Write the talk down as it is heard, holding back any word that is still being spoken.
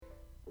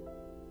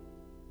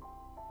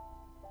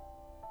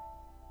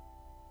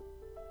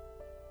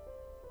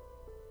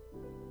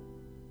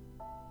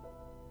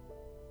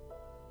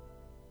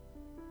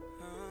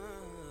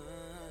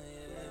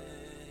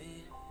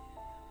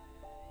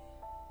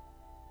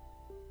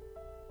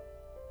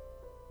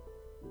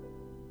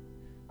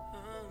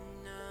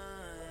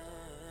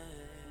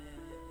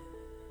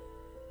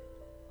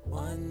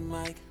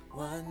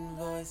one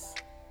voice.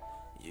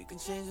 You can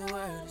change the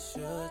world, it's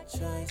your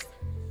choice.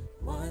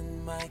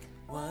 One mic,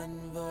 one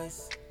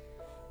voice.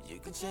 You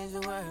can change the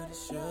world,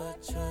 it's your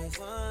choice.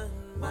 One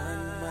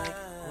mic,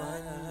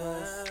 one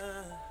voice.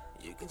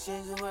 You can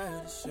change the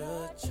world, it's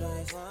your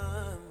choice.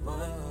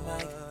 One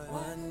mic,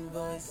 one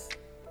voice.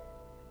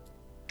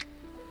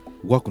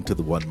 Welcome to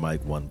the One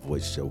Mic, One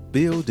Voice show,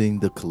 building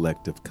the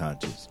collective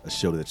conscious, a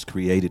show that's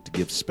created to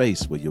give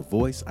space where your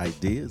voice,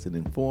 ideas, and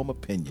informed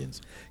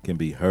opinions can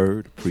be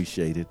heard,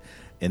 appreciated,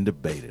 and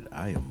debated.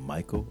 I am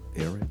Michael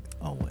Eric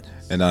Owens.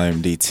 And I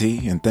am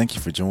DT, and thank you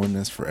for joining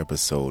us for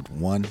episode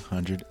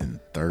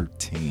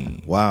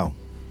 113. Wow.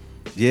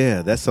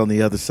 Yeah, that's on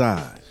the other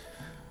side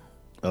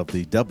of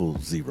the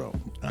 00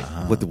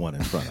 with the one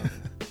in front of it.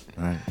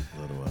 Right?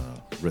 A little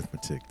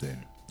arithmetic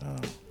there.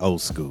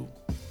 Old school.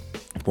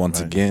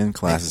 Once again,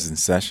 classes in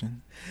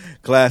session.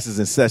 Classes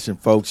in session,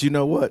 folks. You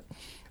know what?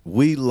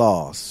 We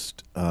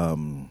lost a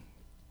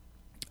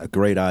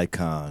great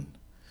icon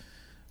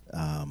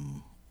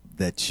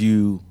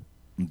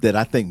that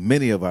I think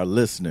many of our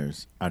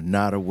listeners are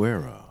not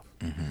aware of.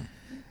 Mm-hmm.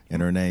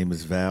 And her name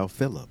is Vel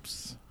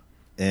Phillips.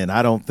 And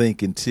I don't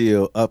think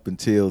up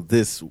until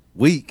this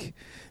week,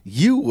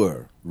 you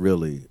were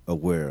really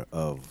aware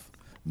of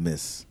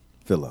Miss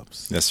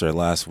Phillips. Yes, sir.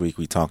 Last week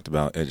we talked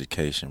about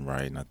education,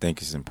 right? And I think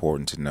it's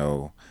important to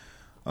know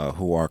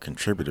who our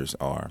contributors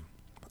are.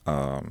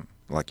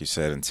 Like you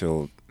said,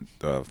 until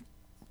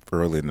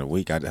early in the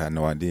week, I had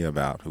no idea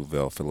about who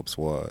Vel Phillips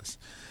was.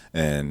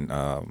 And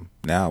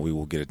now we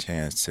will get a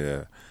chance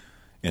to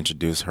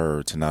introduce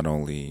her to not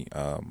only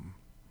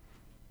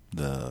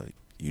the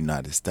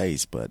United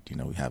States, but, you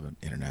know, we have an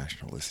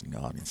international listening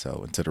audience.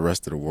 So, and to the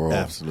rest of the world,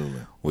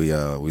 absolutely, we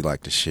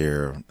like to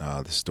share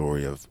the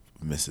story of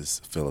Mrs.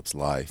 Phillips'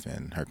 life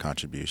and her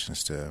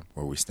contributions to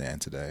where we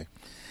stand today.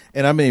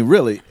 And I mean,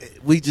 really,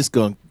 we just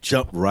going to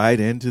jump right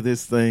into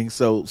this thing.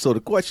 So the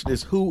question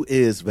is, who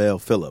is Vel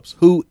Phillips?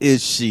 Who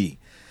is she?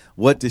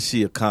 What did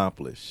she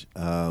accomplish?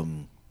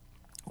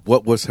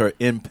 What was her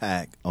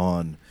impact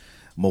on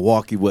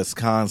Milwaukee,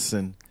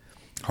 Wisconsin?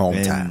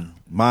 Hometown. And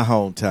my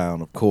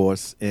hometown, of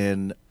course,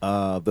 and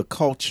the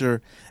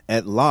culture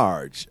at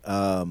large.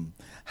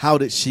 How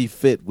did she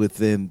fit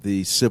within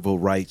the civil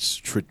rights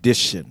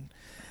tradition?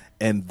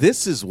 And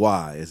this is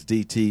why, as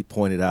DT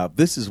pointed out,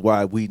 this is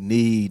why we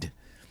need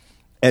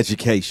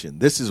education.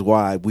 This is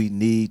why we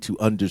need to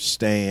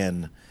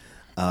understand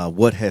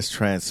what has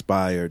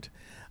transpired,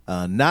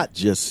 not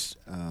just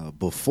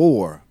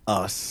before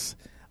us,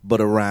 but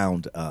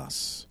around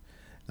us,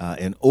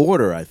 in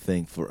order, I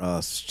think, for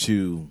us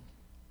to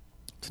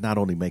not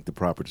only make the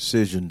proper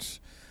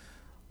decisions,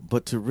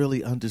 but to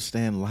really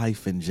understand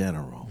life in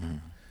general.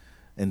 Mm.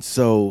 And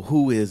so,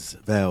 who is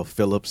Vel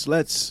Phillips?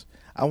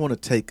 I want to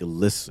take a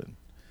listen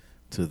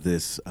to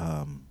this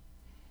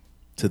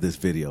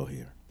video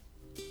here.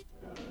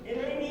 It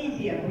ain't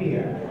easy up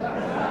here.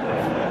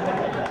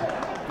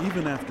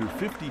 Even after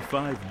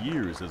 55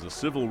 years as a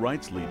civil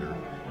rights leader,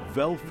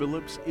 Vel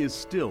Phillips is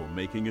still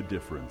making a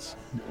difference.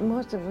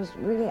 Most of us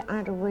really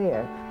aren't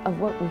aware of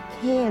what we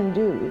can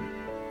do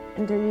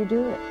until you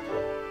do it.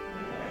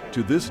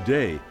 To this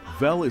day,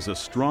 Vel is a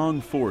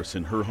strong force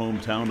in her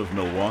hometown of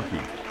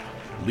Milwaukee,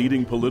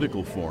 leading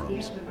political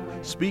forums,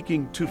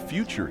 speaking to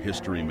future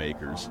history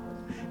makers,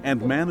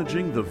 and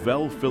managing the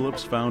Vel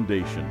Phillips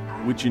Foundation,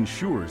 which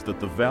ensures that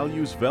the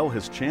values Vel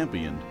has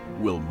championed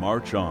will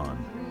march on.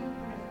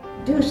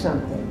 Do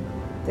something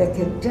that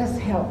could just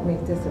help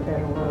make this a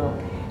better world,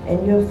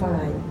 and you'll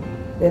find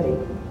that it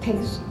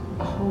takes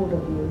a hold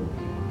of you,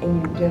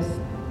 and you just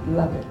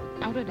love it.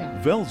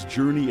 Vel's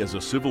journey as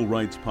a civil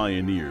rights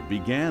pioneer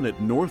began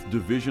at North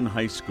Division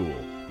High School,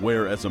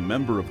 where, as a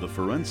member of the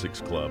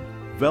Forensics Club,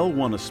 Vel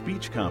won a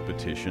speech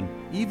competition,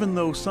 even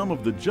though some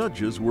of the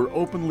judges were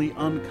openly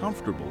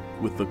uncomfortable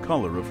with the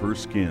color of her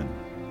skin.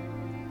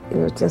 It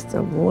was just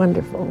a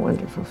wonderful,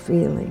 wonderful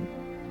feeling.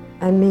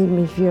 It made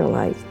me feel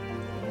like,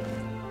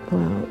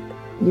 well,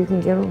 you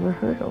can get over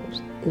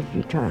hurdles if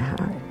you try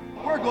hard.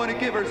 We're going to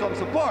give her some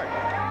support.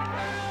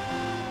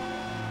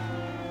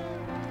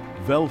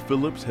 Vel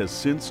Phillips has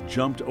since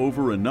jumped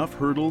over enough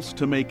hurdles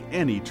to make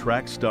any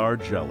track star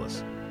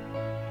jealous.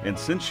 And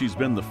since she's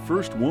been the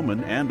first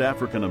woman and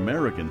African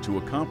American to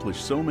accomplish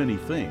so many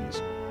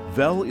things,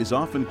 Vel is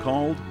often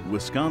called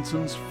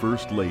Wisconsin's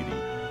First Lady.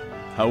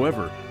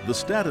 However, the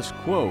status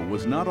quo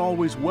was not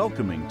always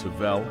welcoming to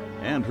Vel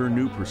and her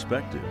new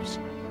perspectives.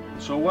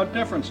 So what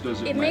difference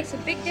does it make? It makes a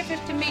big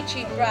difference to me,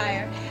 Chief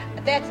Breyer.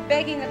 That's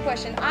begging the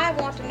question. I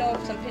want to know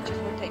if some pictures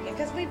were taken,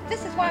 because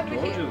this is why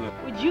we're here.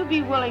 Would you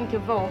be willing to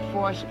vote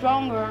for a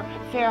stronger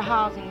fair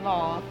housing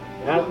law?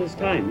 Not this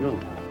time, no.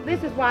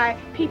 This is why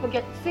people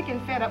get sick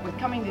and fed up with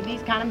coming to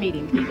these kind of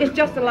meetings. It's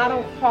just a lot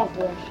of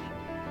hogwash.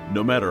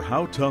 No matter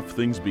how tough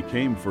things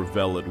became for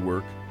Vel at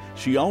work,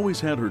 she always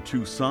had her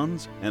two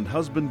sons and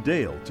husband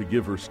Dale to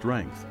give her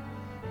strength.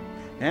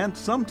 And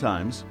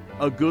sometimes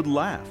a good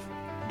laugh.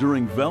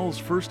 During Vel's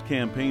first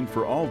campaign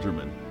for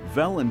alderman,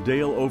 Vel and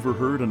Dale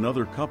overheard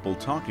another couple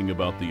talking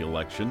about the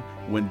election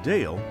when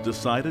Dale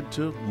decided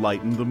to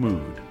lighten the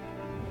mood.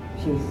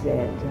 she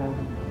said,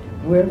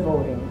 we're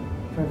voting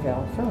for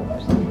Vel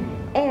Phillips.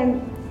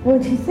 And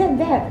when she said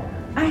that,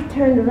 I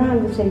turned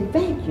around to say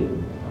thank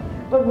you.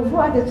 But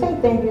before I could say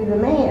thank you, the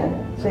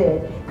man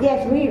said,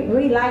 yes,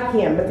 we like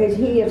him because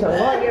he is a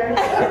lawyer, and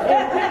he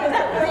is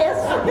a this,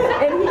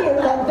 and he is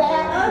a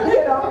that,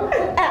 you know.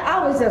 And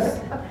I was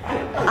just,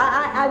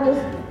 I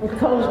just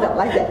closed up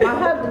like that. My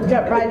husband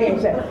jumped right in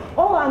and said,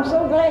 oh, I'm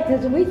so glad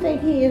because we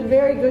think he is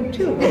very good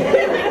too.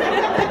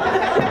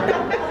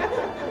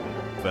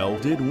 Vel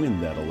did win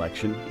that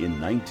election in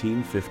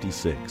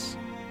 1956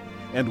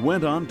 and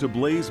went on to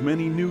blaze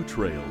many new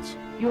trails.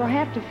 You will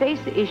have to face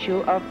the issue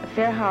of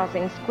fair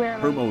housing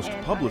squarely. Her most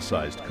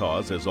publicized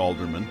cause as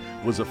alderman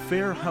was a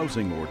fair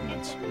housing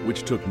ordinance,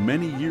 which took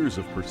many years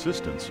of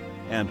persistence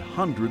and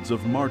hundreds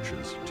of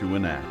marches to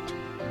enact.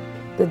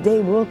 The day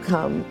will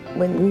come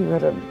when we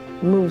would have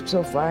moved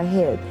so far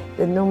ahead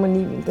that no one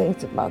even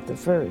thinks about the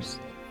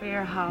first.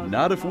 Fair housing.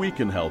 Not if we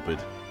can help it.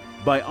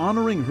 By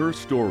honoring her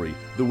story,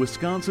 the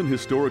Wisconsin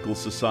Historical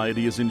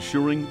Society is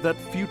ensuring that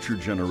future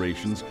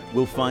generations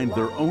will find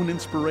their own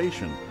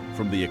inspiration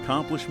from the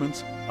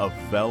accomplishments of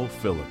Vel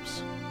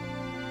Phillips.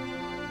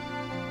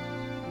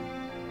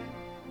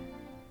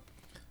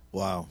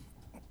 Wow.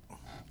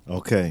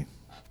 Okay.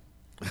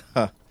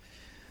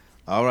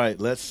 All right.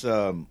 Let's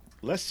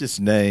just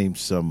name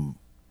some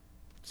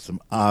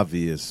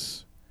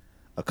obvious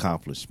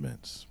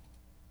accomplishments.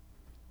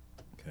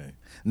 Okay.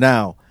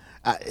 Now,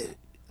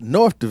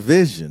 North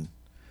Division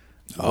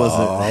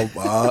wasn't.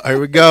 Here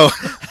we go.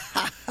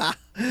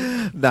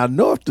 Now,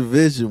 North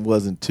Division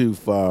wasn't too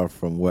far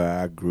from where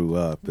I grew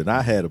up, and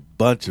I had a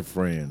bunch of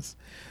friends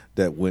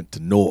that went to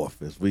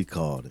North, as we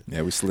called it.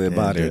 Yeah, we slid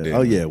by there, didn't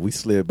Oh, we? yeah, we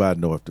slid by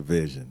North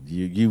Division.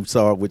 You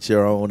saw it with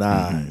your own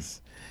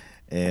eyes.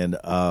 And,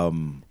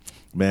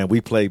 man,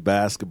 we played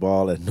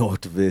basketball at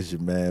North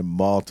Division, man,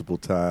 multiple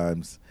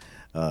times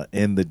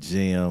in the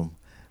gym.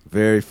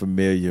 Very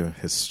familiar,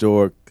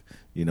 historic,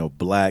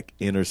 black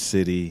inner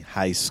city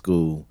high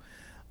school.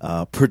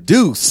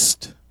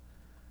 Produced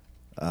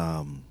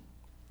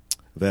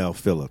Vel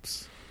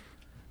Phillips.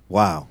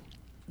 Wow.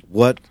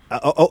 What?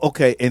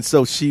 Okay. And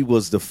so she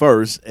was the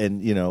first,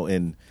 and,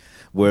 in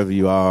wherever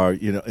you are,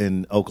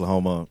 in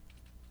Oklahoma,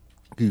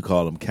 you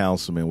call them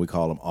councilmen, we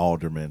call them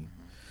aldermen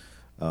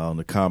on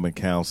the Common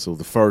Council,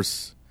 the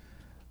first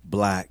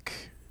black,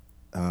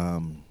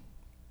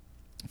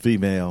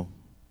 female,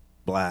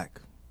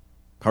 black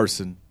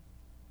person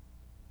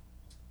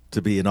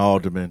to be an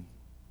alderman.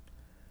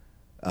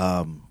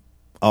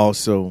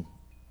 Also,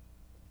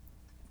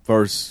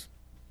 first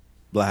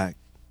black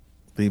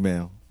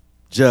female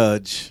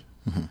judge.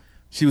 Mm-hmm.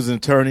 She was an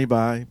attorney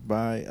by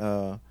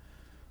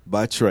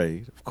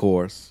trade, of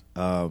course.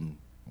 So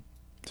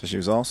she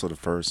was also the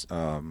first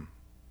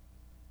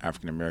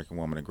African American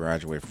woman to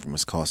graduate from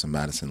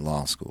Wisconsin-Madison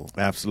Law School.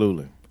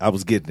 Absolutely, I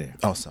was getting there.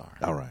 Oh, sorry.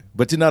 All right,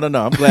 but no.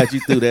 I'm glad you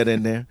threw that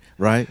in there.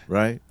 Right.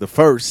 The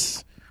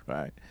first,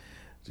 right,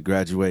 to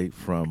graduate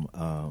from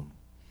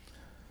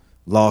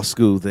law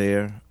school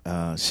there.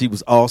 She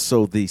was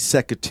also the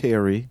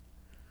Secretary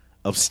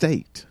of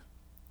State.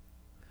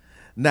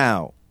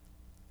 Now,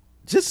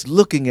 just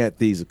looking at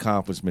these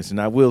accomplishments, and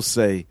I will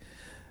say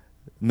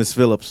Ms.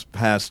 Phillips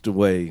passed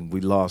away. We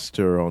lost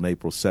her on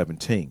April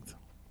 17th,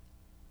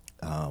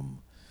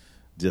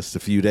 just a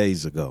few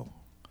days ago.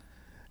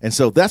 And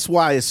so that's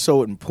why it's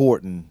so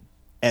important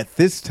at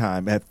this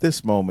time, at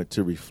this moment,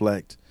 to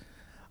reflect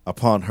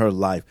upon her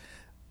life.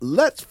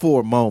 Let's,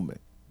 for a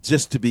moment,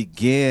 just to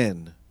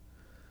begin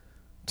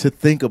to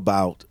think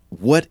about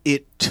what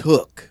it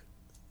took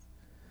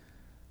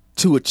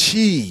to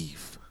achieve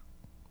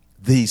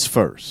these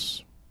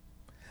firsts,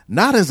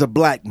 not as a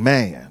black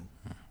man,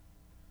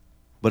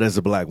 but as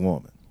a black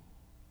woman.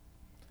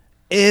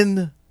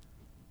 In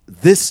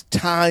this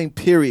time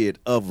period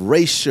of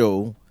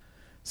racial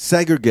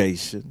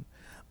segregation,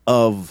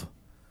 of,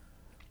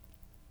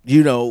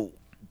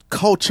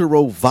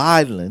 cultural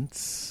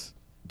violence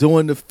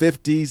during the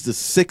 50s, the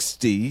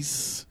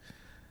 60s,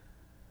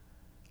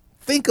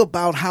 think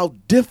about how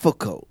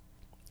difficult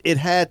it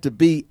had to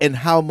be and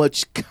how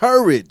much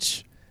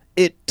courage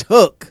it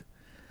took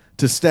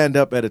to stand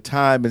up at a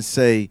time and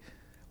say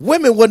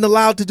women wasn't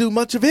allowed to do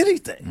much of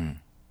anything.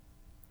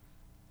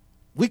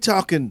 We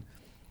talking,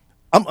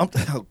 I'm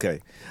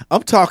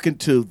talking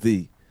to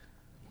the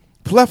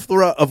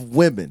plethora of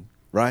women,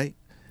 right,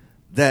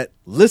 that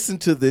listen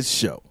to this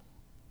show.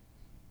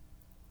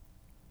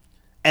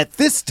 At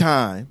this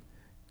time,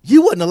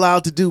 you wasn't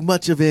allowed to do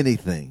much of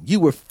anything. You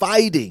were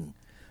fighting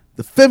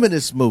the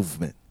feminist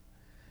movement.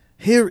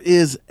 Here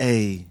is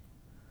a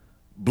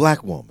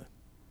black woman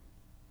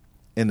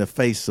in the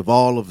face of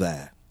all of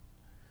that.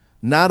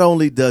 Not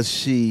only does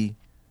she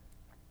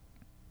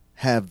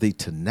have the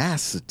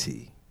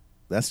tenacity,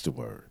 that's the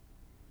word,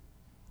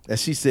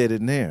 as she said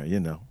in there,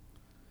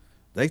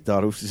 they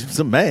thought it was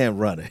a man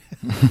running.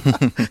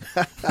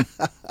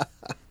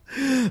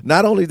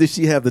 Not only did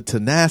she have the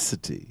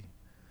tenacity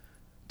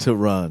to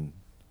run,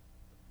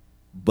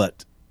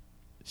 but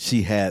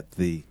she had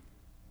the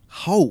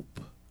hope,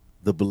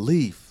 the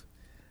belief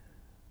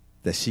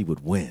that she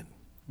would win.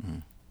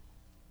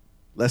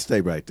 Let's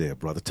stay right there,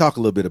 brother. Talk a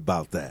little bit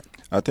about that.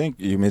 I think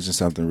you mentioned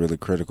something really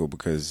critical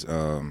because,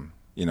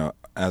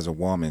 as a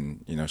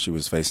woman, she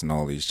was facing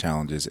all these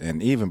challenges.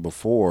 And even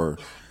before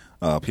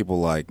people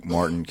like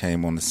Martin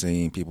came on the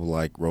scene, people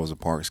like Rosa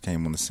Parks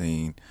came on the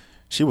scene,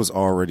 she was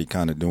already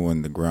kind of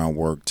doing the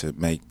groundwork to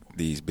make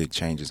these big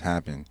changes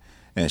happen.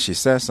 And she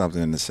said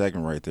something in the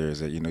segment right there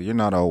is that, you're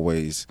not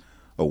always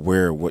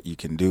aware of what you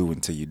can do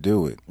until you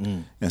do it.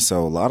 And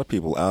so a lot of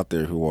people out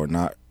there who are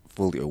not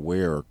fully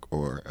aware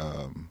or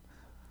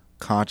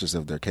conscious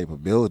of their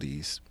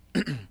capabilities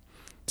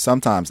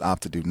sometimes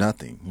opt to do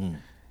nothing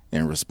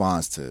in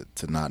response to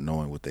not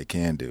knowing what they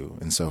can do.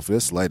 And so for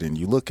this lady, and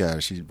you look at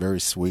her, she's very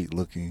sweet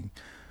looking,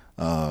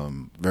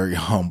 very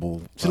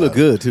humble. She look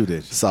good too,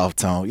 did she? Soft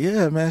tone.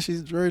 Yeah, man,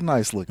 she's a very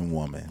nice looking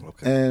woman.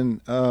 Okay.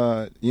 And,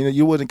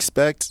 you wouldn't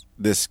expect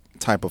this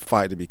type of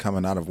fight to be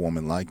coming out of a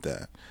woman like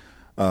that.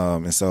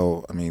 And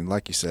so, I mean,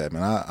 like you said,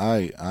 man,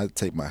 I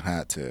take my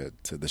hat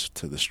to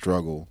the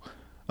struggle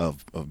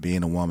of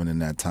being a woman in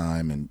that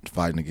time and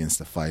fighting against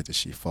the fight that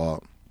she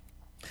fought.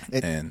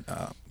 And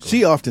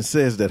she often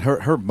says that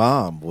her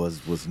mom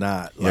was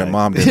not. Her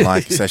mom didn't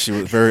like it. Said she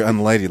was very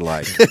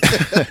unladylike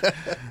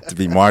to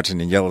be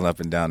marching and yelling up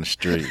and down the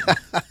street.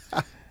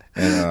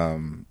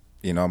 And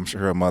I'm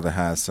sure her mother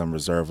has some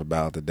reserve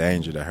about the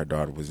danger that her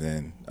daughter was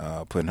in,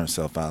 putting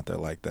herself out there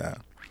like that.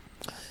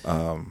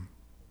 But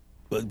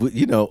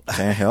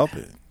can't help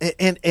it.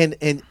 And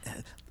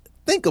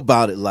think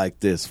about it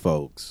like this,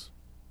 folks.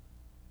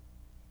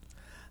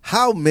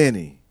 How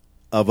many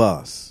of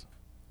us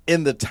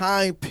in the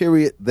time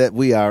period that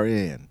we are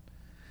in,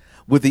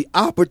 with the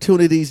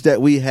opportunities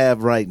that we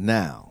have right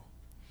now,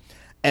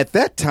 at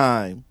that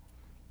time,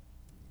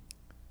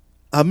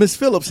 Ms.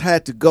 Phillips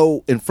had to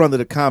go in front of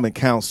the Common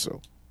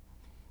Council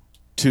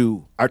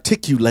to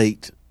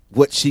articulate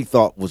what she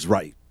thought was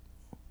right.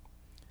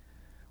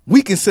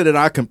 We can sit at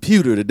our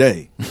computer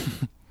today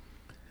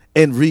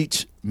and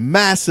reach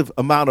massive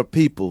amount of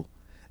people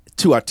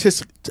to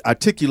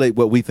articulate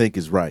what we think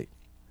is right.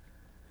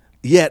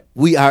 Yet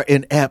we are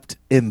inept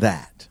in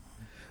that.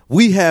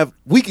 We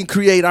can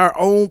create our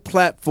own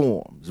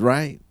platforms,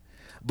 right?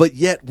 But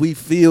yet we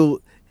feel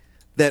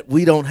that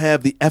we don't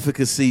have the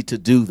efficacy to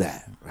do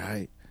that,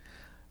 right?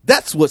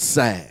 That's what's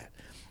sad.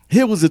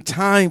 Here was a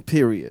time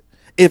period.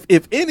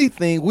 If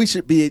anything, we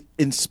should be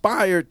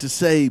inspired to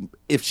say,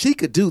 if she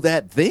could do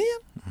that then,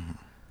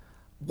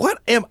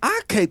 what am I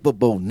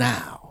capable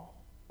now,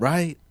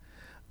 right?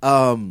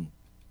 And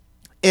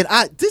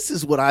this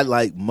is what I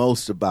like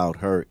most about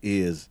her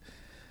is,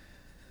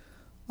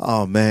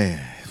 oh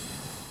man,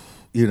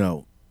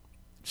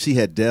 she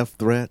had death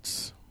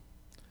threats.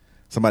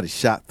 Somebody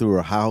shot through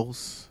her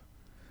house.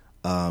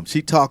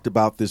 She talked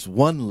about this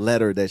one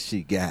letter that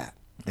she got,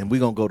 and we're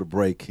going to go to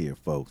break here,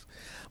 folks.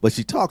 But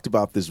she talked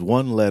about this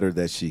one letter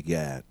that she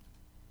got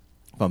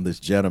from this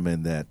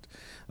gentleman that,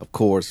 of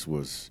course,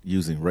 was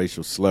using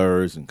racial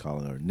slurs and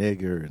calling her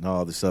nigger and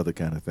all this other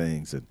kind of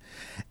things.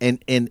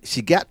 And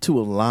she got to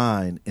a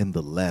line in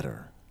the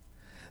letter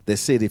that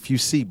said, if you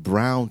see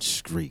brown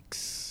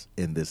streaks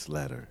in this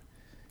letter,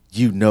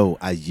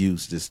 I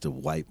used this to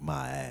wipe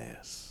my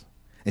ass.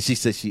 And she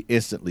said she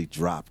instantly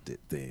dropped it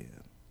then.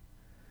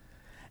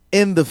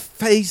 In the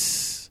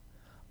face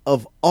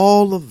of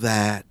all of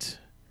that,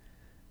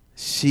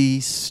 she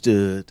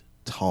stood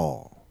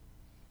tall.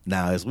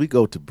 Now, as we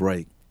go to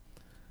break,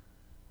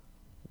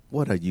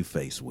 what are you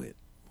faced with?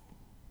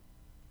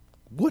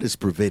 What is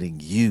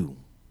preventing you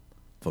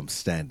from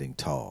standing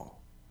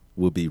tall?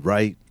 We'll be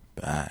right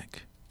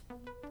back.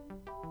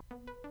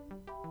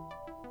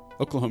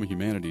 Oklahoma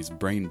Humanities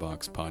Brain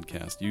Box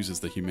podcast uses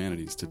the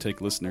humanities to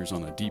take listeners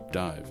on a deep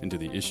dive into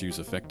the issues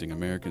affecting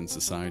American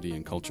society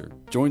and culture.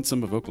 Join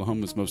some of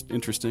Oklahoma's most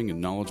interesting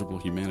and knowledgeable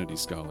humanities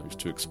scholars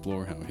to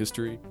explore how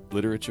history,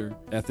 literature,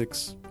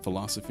 ethics,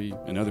 philosophy,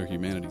 and other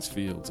humanities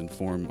fields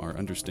inform our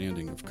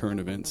understanding of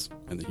current events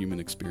and the human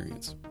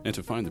experience. And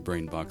to find the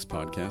Brain Box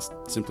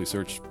podcast, simply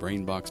search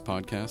Brain Box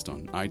Podcast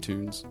on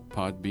iTunes,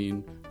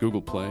 Podbean,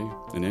 Google Play,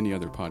 and any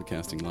other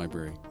podcasting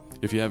library.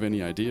 If you have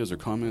any ideas or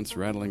comments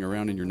rattling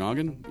around in your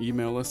noggin,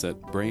 email us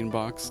at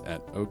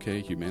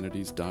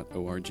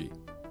brainbox@okhumanities.org.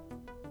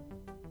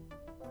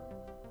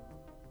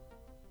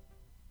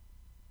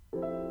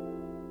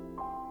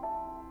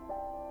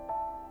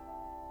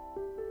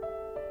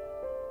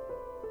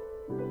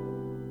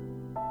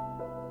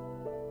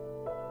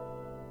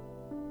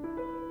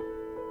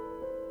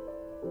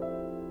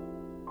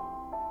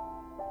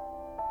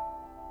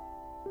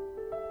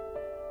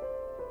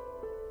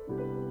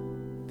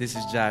 This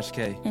is Josh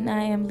K. And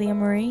I am Leah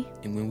Marie.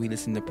 And when we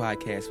listen to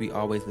podcasts, we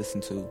always listen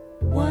to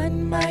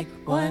one mic,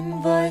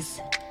 one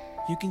voice.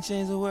 You can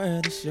change the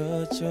world, it's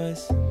your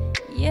choice.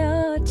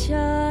 Your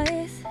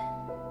choice.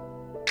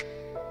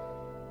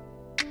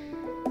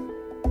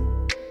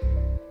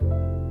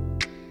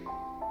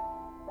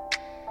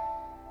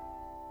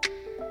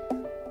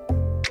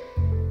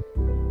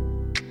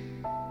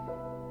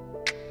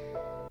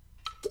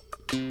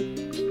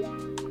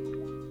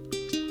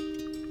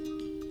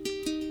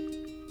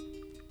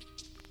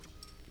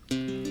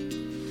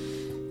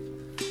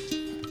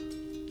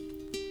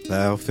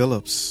 Vel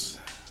Phillips.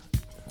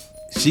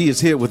 She is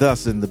here with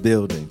us in the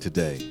building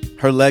today.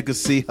 Her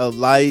legacy, her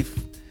life,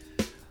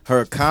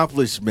 her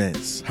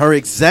accomplishments, her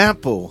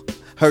example,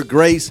 her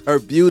grace, her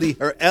beauty,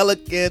 her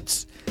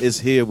elegance is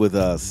here with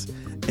us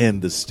in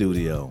the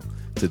studio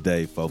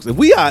today, folks. And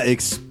we are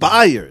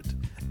inspired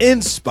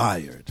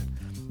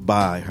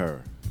by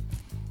her.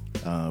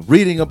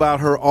 Reading about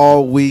her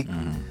all week,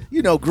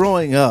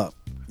 growing up,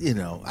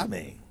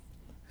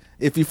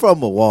 if you're from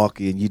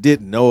Milwaukee and you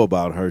didn't know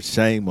about her,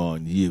 shame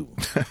on you.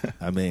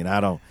 I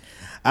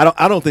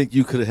don't think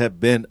you could have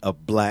been a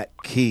black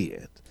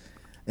kid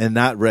and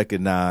not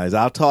recognize.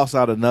 I'll toss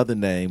out another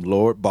name,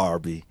 Lord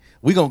Barbie.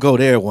 We're gonna go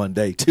there one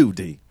day too,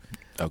 D.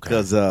 Okay.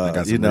 Because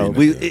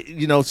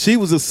she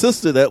was a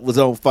sister that was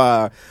on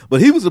fire,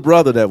 but he was a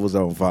brother that was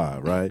on fire,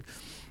 right?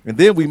 And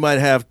then we might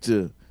have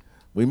to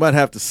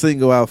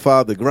single out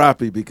Father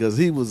Grappi because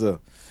he was a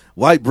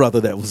white brother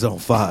that was on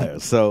fire.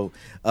 So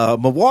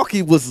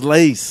Milwaukee was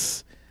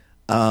laced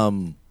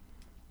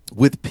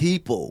with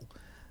people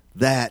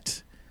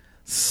that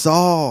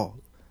saw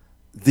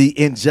the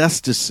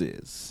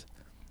injustices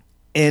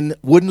and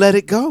wouldn't let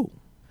it go.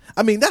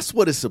 That's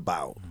what it's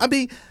about.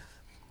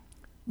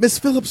 Miss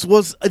Phillips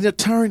was an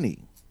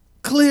attorney.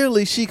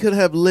 Clearly, she could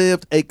have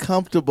lived a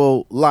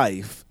comfortable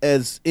life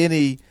as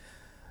any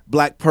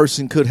black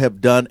person could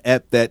have done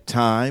at that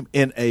time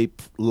in a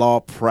law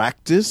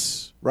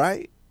practice,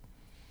 right?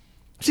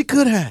 She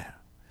could have.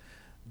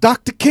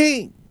 Dr.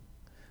 King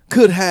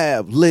could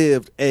have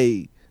lived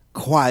a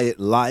quiet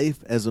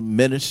life as a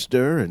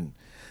minister and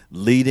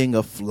leading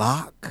a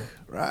flock,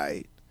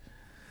 right?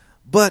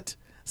 But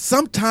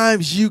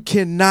sometimes you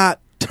cannot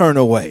turn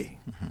away.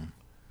 Mm-hmm.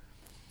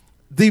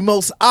 The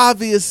most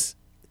obvious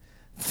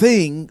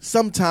thing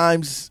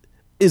sometimes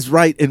is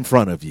right in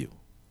front of you.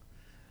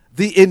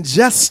 The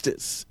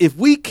injustice. If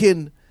we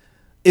can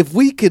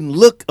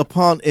look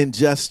upon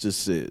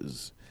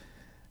injustices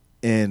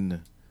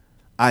and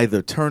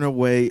either turn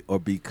away or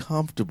be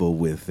comfortable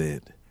with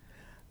it,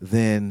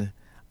 then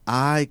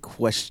I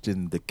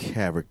question the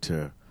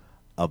character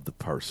of the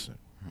person.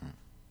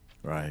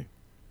 Right?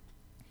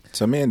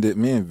 So me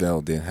and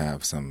Vel did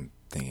have something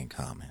in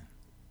common.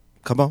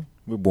 Come on.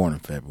 We're born in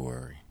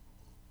February.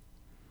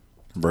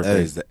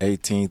 Birthday is the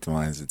 18th.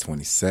 Mine is the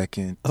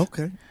 22nd.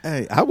 Okay.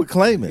 Hey, I would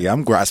claim it. Yeah,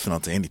 I'm grasping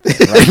onto anything.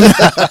 Right?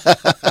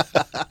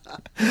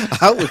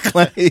 I would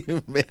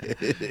claim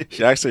it.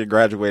 She actually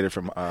graduated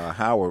from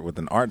Howard with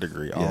an art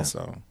degree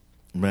also.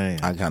 Man.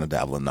 I kind of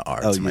dabble in the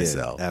arts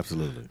myself. Yeah,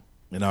 absolutely.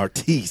 An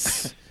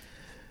artiste.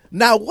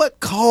 Now,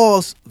 what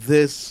caused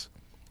this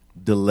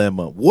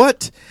dilemma?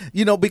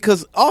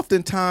 Because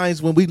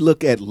oftentimes when we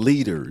look at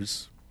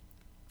leaders,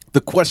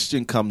 the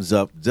question comes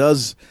up,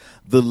 does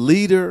the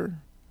leader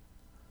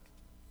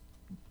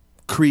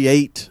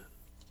create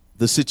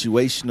the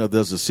situation or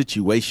does the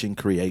situation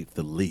create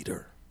the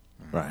leader?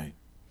 Right.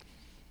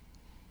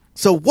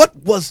 So what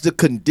was the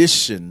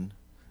condition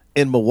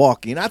in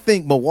Milwaukee? And I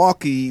think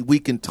Milwaukee, we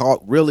can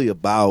talk really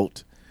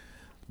about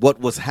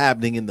what was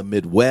happening in the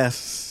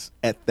Midwest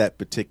at that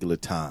particular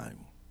time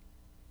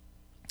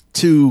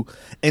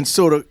and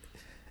sort of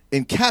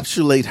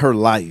encapsulate her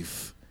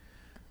life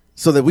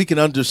so that we can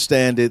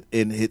understand it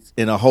in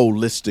a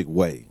holistic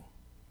way.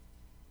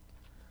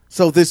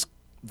 So this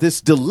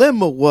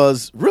dilemma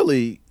was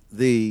really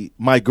the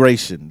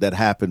migration that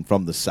happened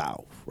from the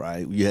South,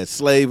 right? You had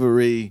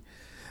slavery,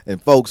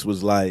 and folks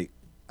was like,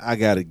 I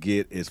got to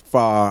get as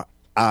far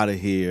out of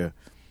here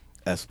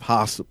as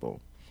possible.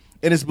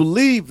 And it's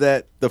believed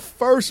that the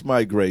first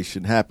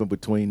migration happened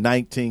between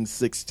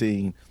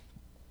 1916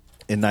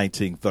 and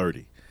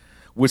 1930,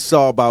 which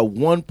saw about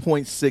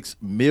 1.6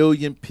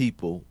 million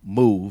people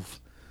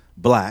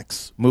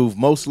blacks move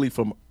mostly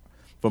from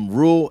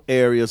rural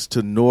areas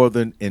to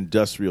northern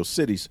industrial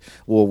cities.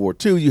 World War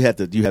II, you had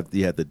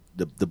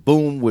the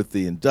boom with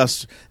the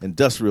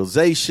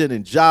industrialization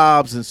and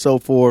jobs and so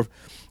forth.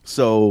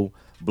 So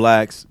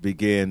blacks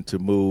began to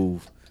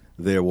move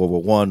there. World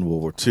War I,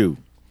 World War II.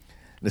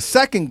 The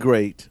second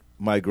great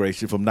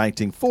migration from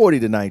 1940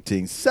 to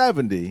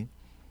 1970,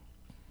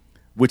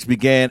 which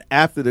began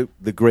after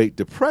the Great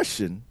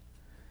Depression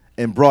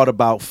and brought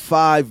about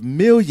 5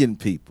 million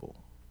people,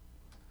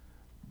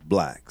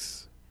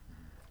 blacks,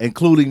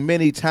 including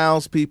many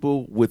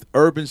townspeople with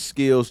urban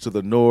skills to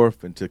the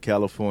north and to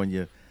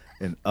California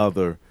and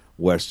other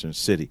western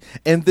cities.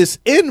 And this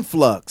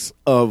influx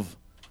of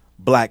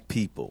black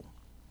people,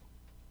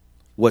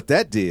 what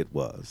that did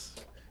was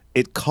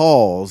it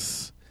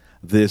caused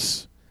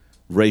this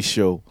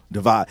racial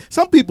divide.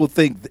 Some people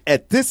think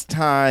at this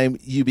time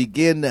you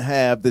begin to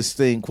have this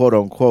thing, quote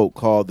unquote,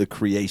 called the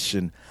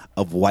creation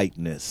of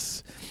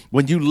whiteness.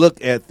 When you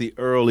look at the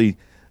early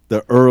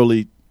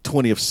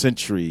 20th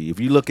century, if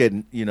you look at,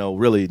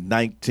 really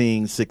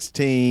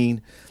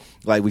 1916,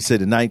 like we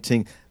said in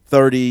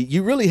 1930,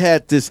 you really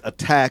had this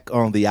attack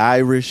on the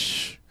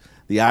Irish.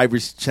 The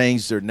Irish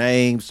changed their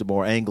names to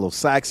more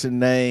Anglo-Saxon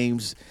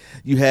names.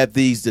 You had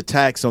these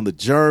attacks on the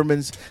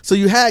Germans. So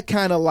you had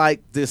kind of like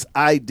this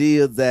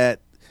idea that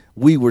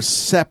we were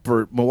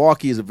separate.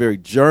 Milwaukee is a very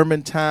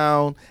German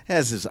town,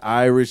 has its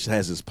Irish,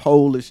 has its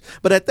Polish.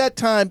 But at that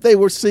time, they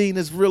were seen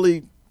as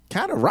really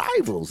kind of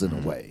rivals in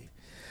a way.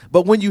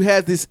 But when you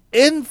had this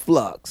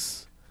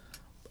influx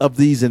of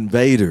these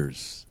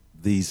invaders,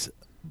 these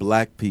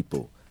black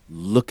people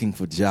looking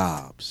for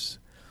jobs,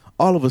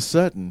 all of a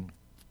sudden,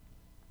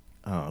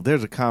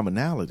 there's a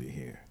commonality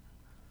here.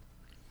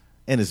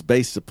 And it's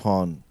based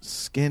upon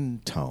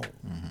skin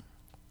tone,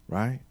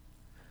 right?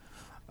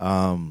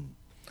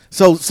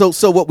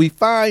 So what we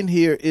find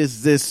here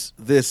is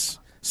this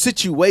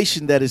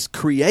situation that is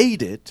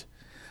created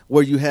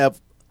where you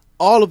have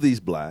all of these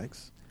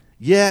blacks,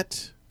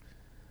 yet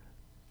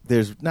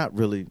there's not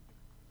really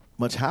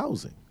much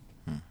housing.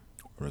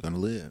 Where they're going to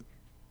live.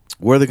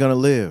 Where they're going to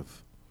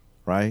live,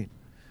 right?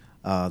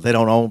 They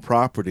don't own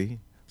property,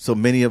 so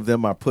many of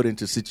them are put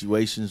into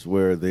situations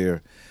where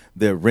they're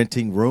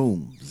renting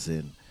rooms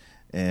and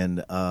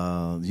the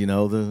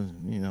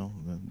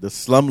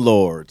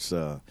slumlords.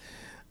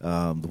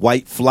 The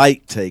white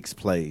flight takes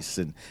place,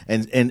 and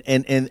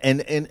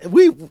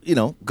we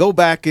go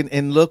back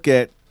and look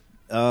at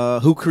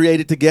who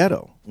created the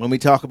ghetto. When we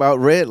talk about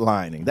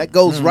redlining, that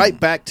goes right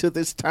back to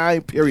this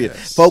time period.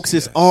 Yes, folks.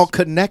 It's all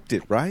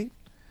connected, right?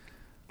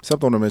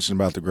 Something I want to mention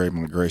about the Great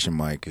Migration,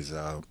 Mike, is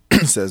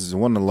says it's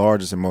one of the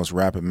largest and most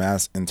rapid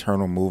mass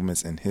internal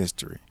movements in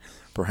history.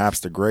 Perhaps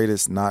the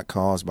greatest, not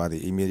caused by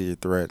the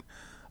immediate threat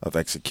of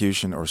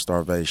execution or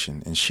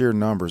starvation. In sheer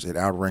numbers, it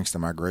outranks the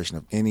migration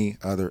of any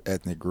other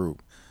ethnic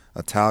group,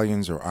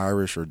 Italians or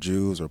Irish or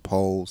Jews or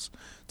Poles,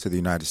 to the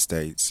United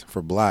States.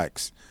 For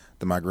blacks,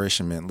 the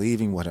migration meant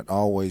leaving what had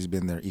always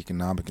been their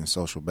economic and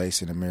social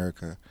base in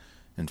America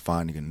and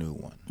finding a new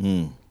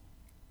one.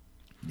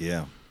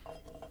 Yeah.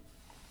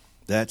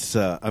 That's,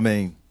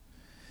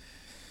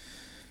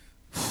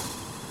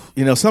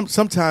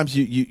 sometimes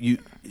you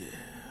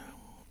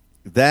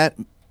that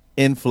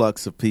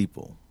influx of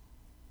people,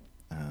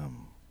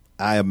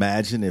 I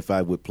imagine if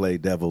I would play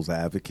devil's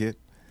advocate,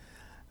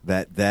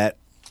 that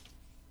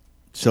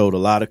showed a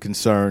lot of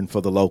concern for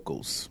the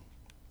locals.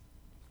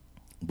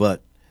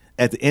 But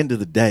at the end of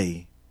the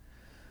day,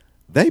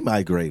 they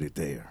migrated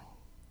there,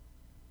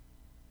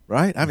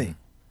 right? I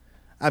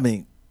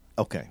mean,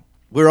 okay,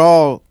 we're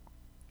all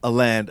a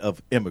land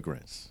of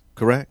immigrants,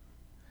 correct?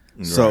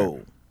 Right.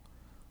 So,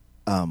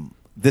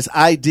 this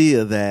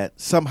idea that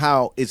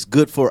somehow it's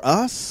good for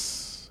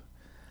us,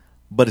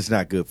 but it's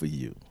not good for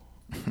you.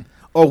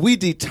 Or we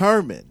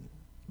determine,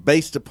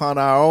 based upon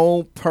our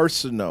own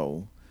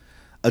personal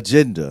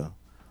agenda,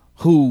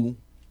 who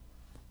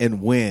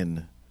and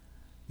when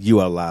you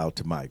are allowed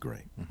to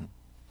migrate.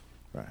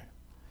 Right.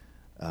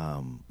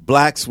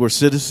 Blacks were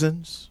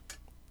citizens,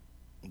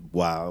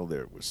 while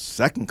there were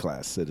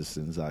second-class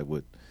citizens, I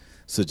would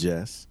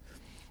suggest.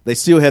 They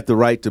still had the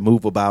right to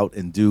move about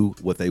and do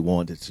what they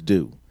wanted to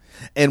do.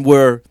 And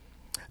where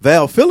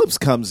Vel Phillips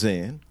comes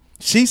in,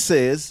 she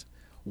says,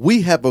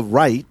 we have a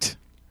right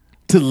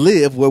to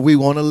live where we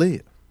want to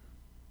live.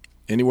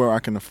 Anywhere I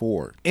can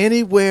afford.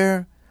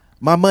 Anywhere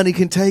my money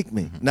can take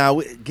me. Now,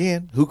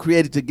 again, who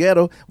created the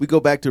ghetto? We go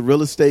back to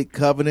real estate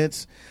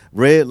covenants,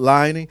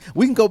 redlining.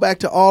 We can go back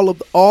to all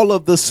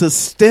of the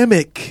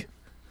systemic,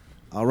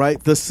 all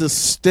right, the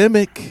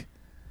systemic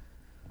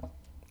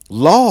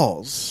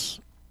laws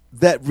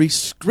that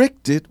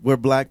restricted where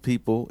black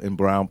people and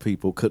brown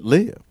people could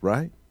live,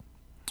 right?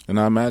 And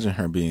I imagine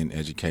her being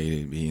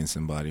educated, being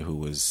somebody who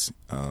was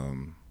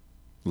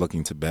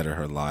looking to better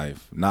her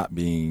life, not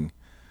being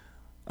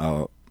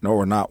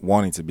nor not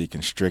wanting to be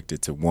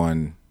constricted to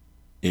one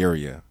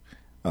area.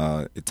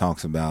 It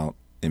talks about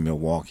in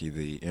Milwaukee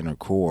the inner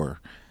core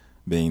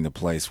being the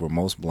place where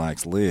most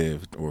blacks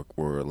lived or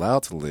were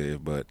allowed to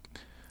live, but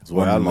it's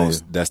one of the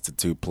most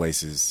destitute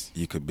places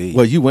you could be.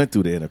 Well, you went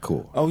through the inner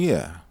core. Oh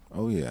yeah.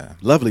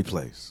 Lovely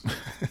place.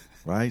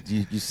 Right?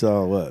 You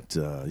saw what,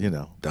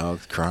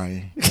 dogs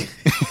crying.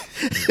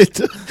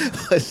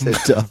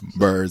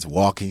 Birds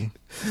walking.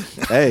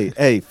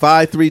 Hey,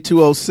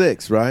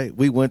 53206, right?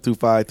 We went through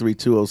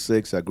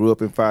 53206. I grew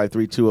up in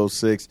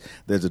 53206.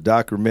 There's a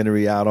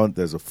documentary out on it.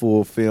 There's a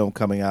full film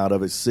coming out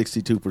of it.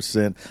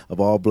 62% of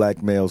all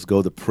black males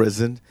go to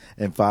prison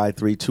in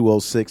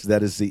 53206.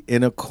 That is the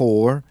inner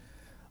core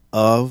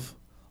of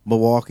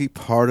Milwaukee,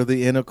 part of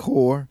the inner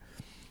core.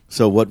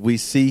 So what we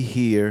see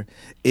here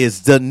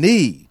is the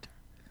need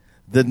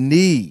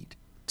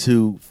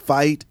to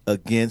fight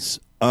against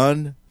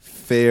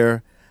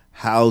unfair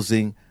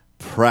housing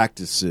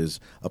practices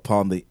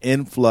upon the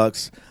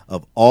influx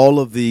of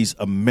all of these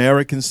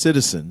American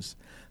citizens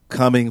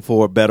coming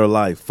for a better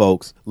life,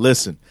 folks.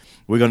 Listen,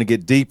 we're going to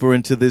get deeper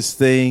into this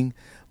thing.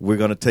 We're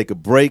going to take a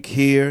break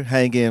here.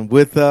 Hang in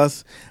with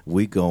us.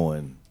 We're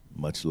going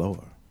much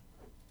lower.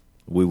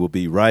 We will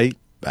be right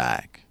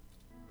back.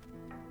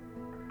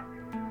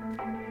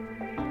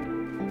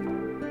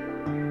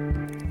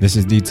 This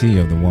is DT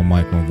of the One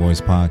Mic, One Voice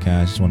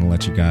podcast. Just want to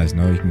let you guys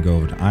know you can go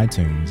over to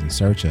iTunes and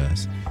search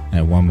us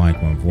at One Mic,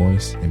 One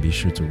Voice, and be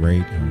sure to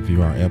rate and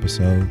review our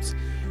episodes.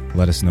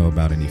 Let us know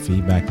about any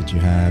feedback that you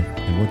have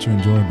and what you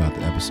enjoy about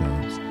the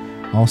episodes.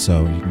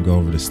 Also, you can go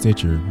over to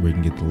Stitcher where you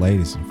can get the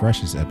latest and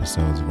freshest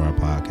episodes of our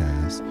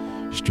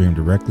podcast streamed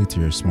directly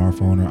to your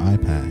smartphone or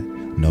iPad.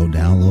 No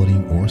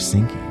downloading or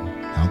syncing.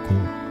 How cool.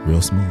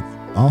 Real smooth.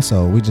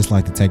 Also, we'd just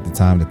like to take the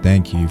time to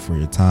thank you for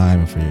your time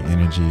and for your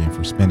energy and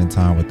for spending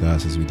time with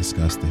us as we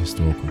discuss the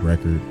historical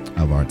record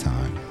of our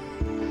time.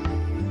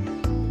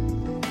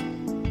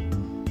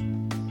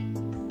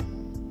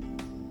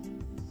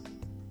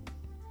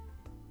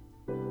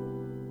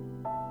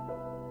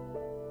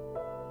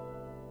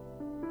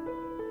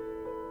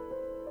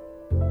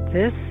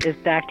 This is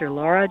Dr.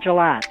 Laura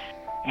Gillette,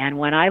 and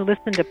when I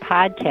listen to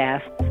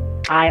podcasts,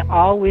 I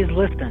always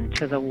listen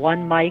to the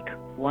One Mic,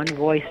 One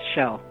Voice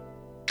show.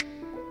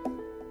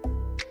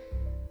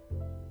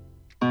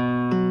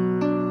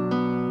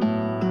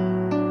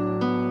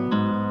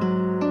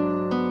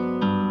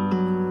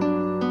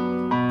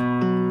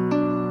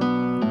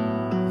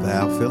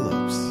 Vel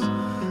Phillips,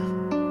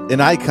 an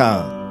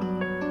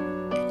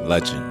icon,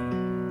 legend,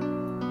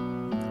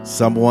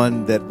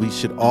 someone that we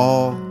should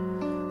all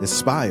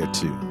aspire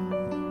to,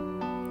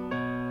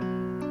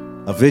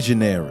 a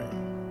visionary,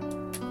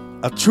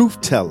 a truth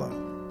teller,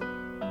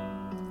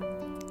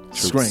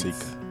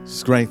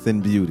 strength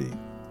and beauty.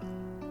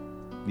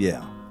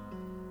 Yeah.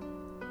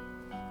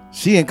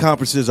 She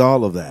encompasses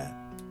all of that.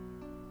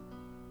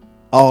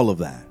 All of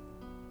that.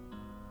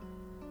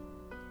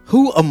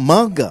 Who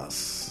among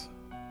us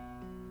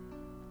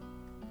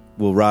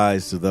will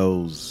rise to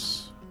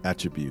those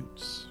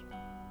attributes?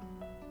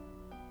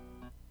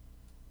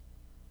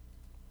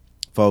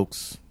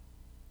 Folks,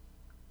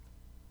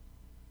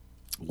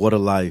 what a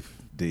life,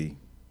 D.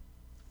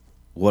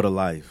 What a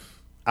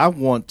life. I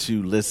want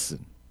to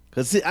listen.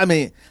 Because, I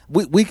mean,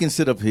 we can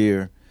sit up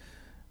here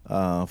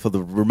for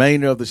the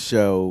remainder of the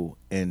show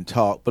and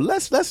talk, but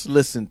let's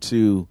listen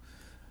to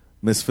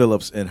Miss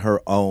Phillips in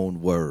her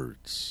own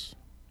words.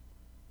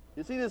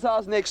 You see this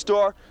house next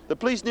door? The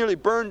police nearly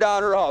burned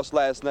down her house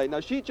last night.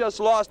 Now, she just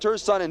lost her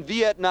son in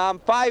Vietnam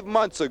 5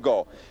 months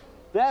ago.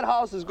 That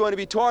house is going to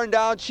be torn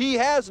down. She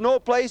has no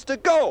place to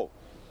go.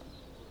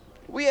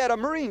 We had a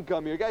Marine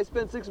come here. Guy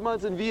spent 6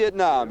 months in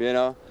Vietnam, you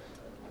know.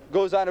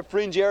 Goes on to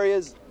fringe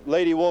areas.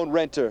 Lady won't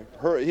rent him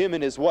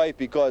and his wife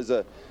because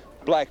of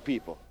black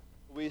people.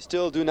 We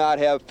still do not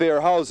have fair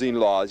housing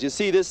laws. You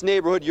see, this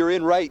neighborhood you're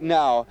in right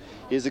now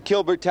is a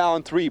Kilbert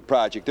Town 3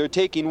 project. They're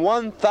taking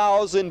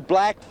 1,000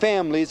 black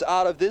families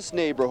out of this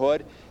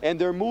neighborhood,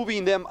 and they're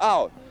moving them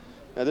out.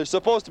 Now, they're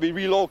supposed to be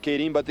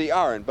relocating, but they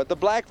aren't. But the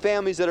black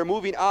families that are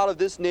moving out of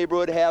this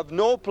neighborhood have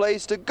no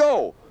place to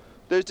go.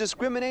 There's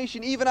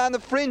discrimination even on the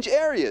fringe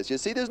areas. You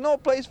see, there's no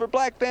place for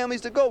black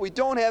families to go. We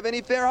don't have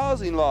any fair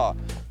housing law.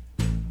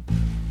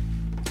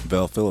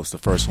 Vel Phillips, the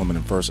first woman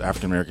and first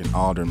African-American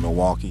alder in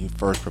Milwaukee,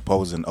 first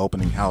proposed an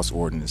opening house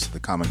ordinance to the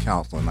Common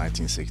Council in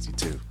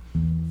 1962.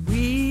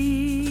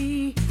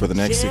 For the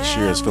next 6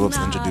 years, Phillips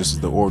introduces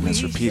the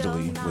ordinance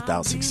repeatedly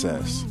without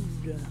success.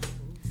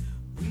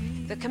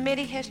 The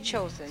committee has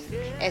chosen,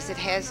 as it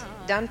has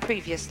done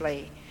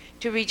previously,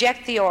 to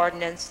reject the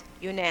ordinance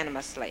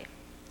unanimously.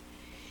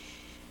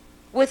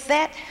 With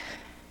that,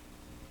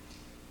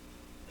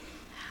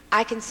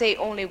 I can say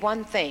only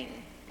one thing,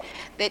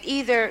 that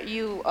either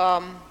you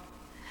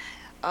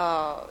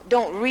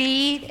don't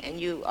read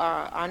and you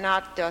are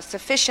not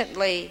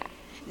sufficiently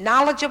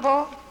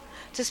knowledgeable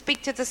to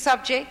speak to the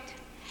subject,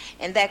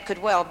 and that could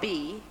well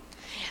be,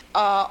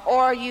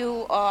 or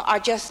you are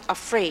just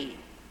afraid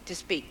to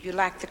speak. You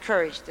lack the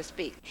courage to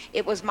speak.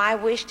 It was my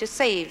wish to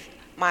save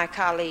my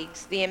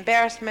colleagues the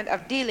embarrassment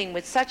of dealing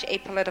with such a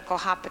political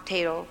hot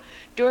potato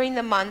during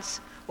the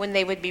months when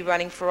they would be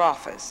running for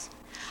office.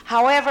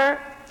 However,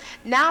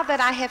 now that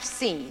I have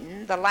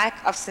seen the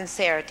lack of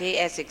sincerity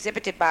as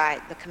exhibited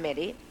by the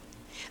committee,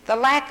 the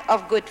lack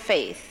of good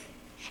faith,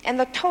 and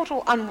the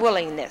total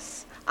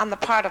unwillingness on the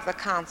part of the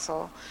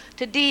council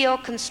to deal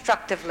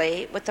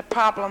constructively with the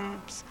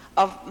problems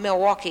of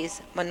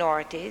Milwaukee's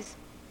minorities,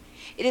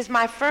 it is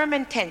my firm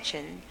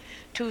intention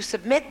to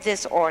submit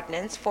this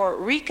ordinance for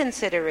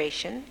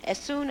reconsideration as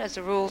soon as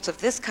the rules of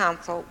this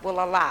council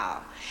will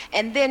allow,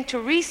 and then to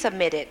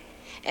resubmit it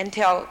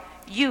until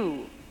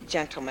you,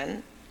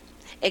 gentlemen,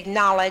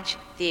 acknowledge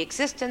the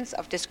existence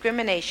of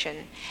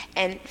discrimination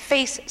and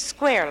face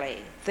squarely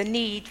the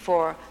need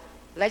for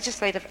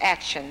legislative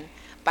action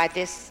by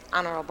this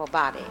honorable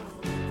body.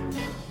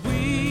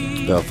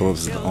 Vel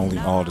Phillips is the only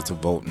alder to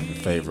vote in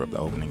favor of the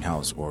opening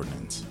house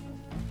ordinance.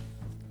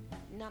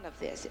 None of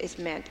this is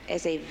meant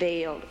as a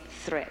veiled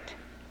threat,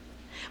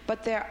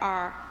 but there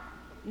are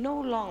no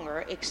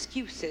longer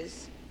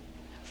excuses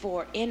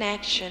for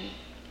inaction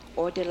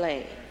or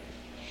delay.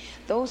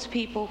 Those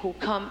people who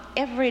come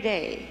every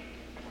day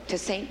to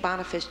St.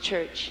 Boniface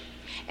Church,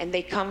 and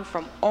they come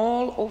from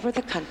all over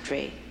the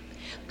country,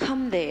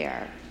 come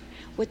there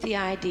with the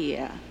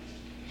idea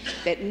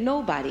that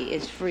nobody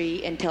is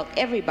free until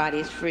everybody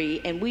is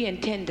free, and we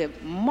intend to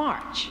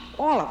march,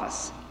 all of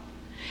us,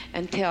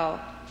 until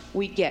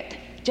we get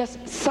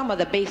just some of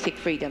the basic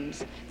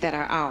freedoms that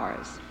are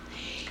ours.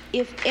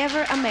 If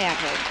ever a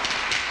matter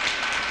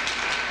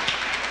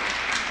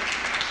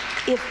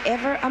If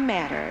ever a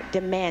matter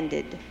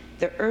demanded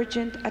the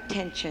urgent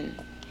attention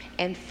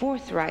and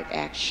forthright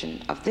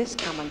action of this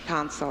Common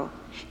Council,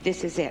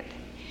 this is it.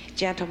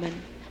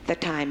 Gentlemen, the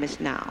time is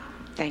now.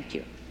 Thank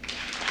you.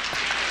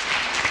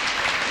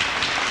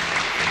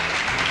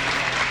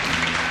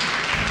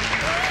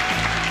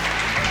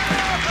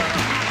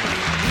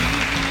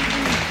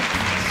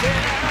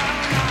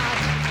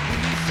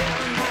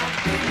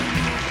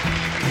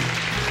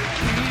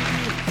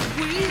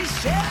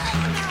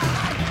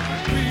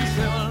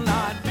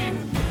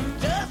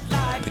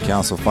 The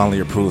council finally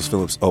approves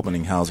Phillips'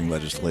 opening housing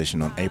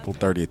legislation on April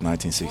 30th,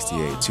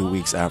 1968, 2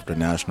 weeks after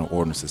national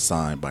ordinance is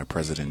signed by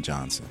President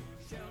Johnson.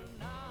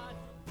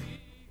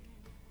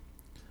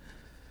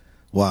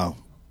 Wow.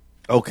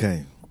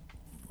 Okay.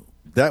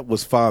 That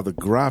was Father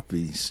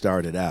Grappy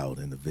started out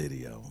in the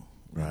video,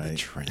 right? The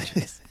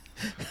trenches.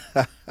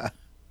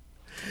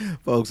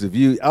 Folks,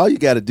 all you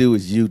got to do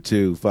is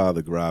YouTube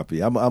Father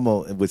Grappy. I'm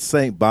on with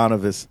St.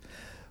 Boniface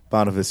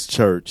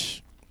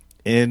Church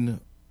in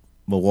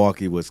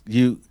Milwaukee was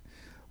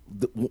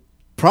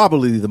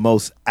probably the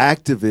most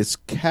activist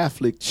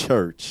Catholic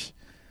church.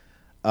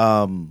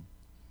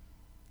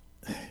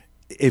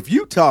 If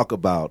you talk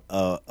about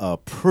a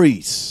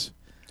priest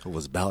who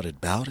was about it,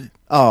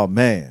 oh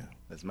man,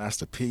 as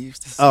Master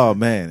Peeves. Oh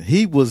man,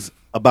 he was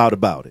about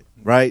it,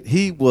 right?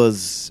 He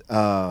was.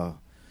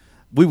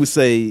 We would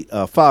say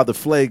Father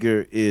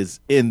Flager is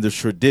in the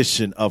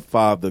tradition of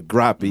Father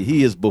Grappy.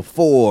 He is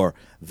before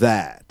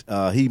that.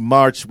 He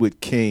marched with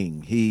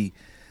King. He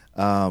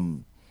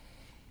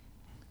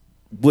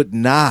would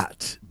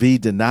not be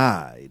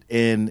denied.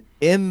 And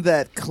in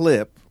that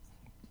clip,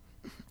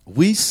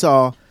 we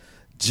saw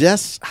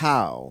just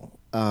how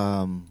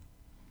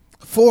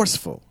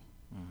forceful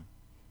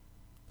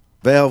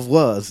Vel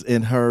was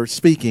in her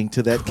speaking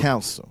to that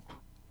council.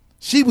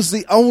 She was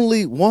the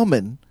only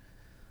woman,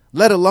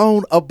 let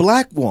alone a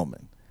black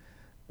woman,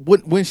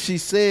 when she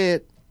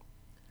said,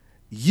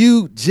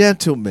 "You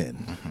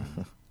gentlemen,"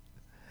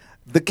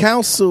 the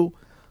council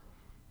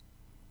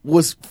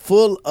was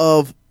full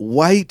of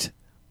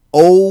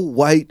old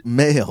white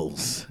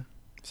males.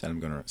 So I'm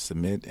going to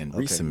submit and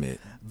resubmit.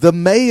 The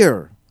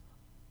mayor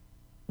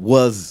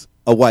was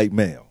a white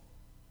male.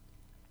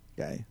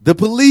 Okay. The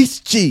police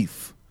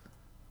chief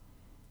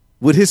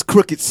with his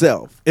crooked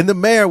self and the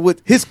mayor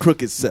with his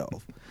crooked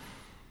self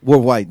were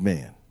white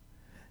men.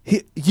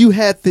 You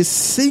had this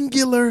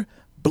singular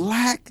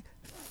black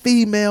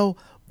female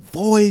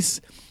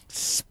voice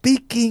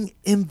speaking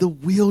in the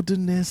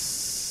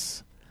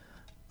wilderness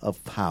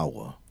of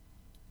power.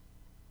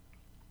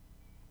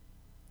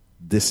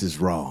 This is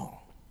wrong.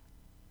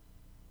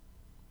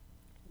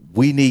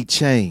 We need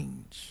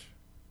change.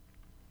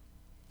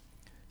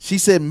 She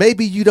said,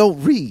 maybe you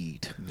don't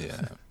read.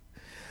 Yeah.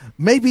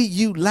 Maybe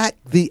you lack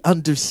the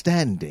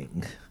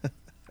understanding.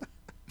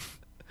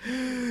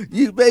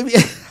 Maybe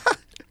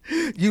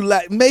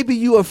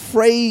you're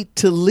afraid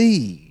to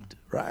lead,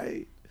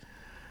 right?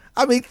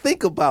 I mean,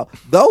 think about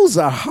those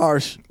are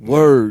harsh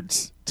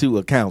words to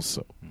a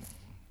council.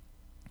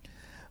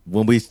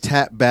 When we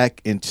tap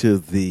back into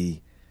the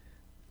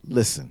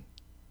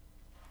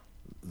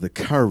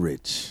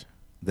courage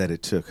that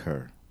it took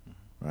her,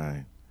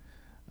 right,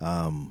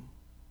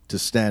 to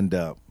stand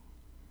up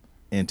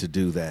and to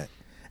do that,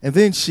 and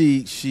then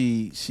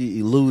she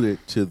alluded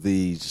to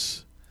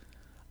these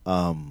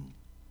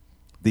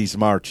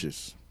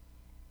marches.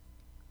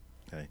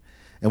 Okay,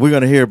 and we're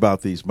going to hear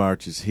about these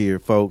marches here,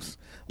 folks.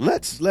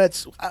 Let's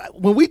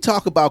when we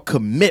talk about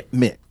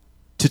commitment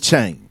to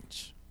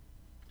change,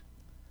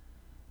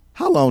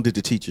 how long did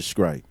the teacher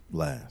strike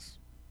last?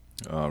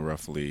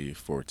 Roughly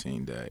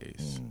 14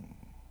 days.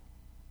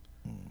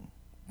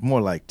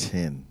 More like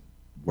 10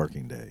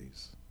 working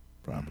days,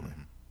 probably.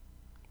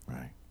 Mm-hmm.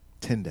 Right.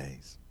 10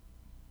 days.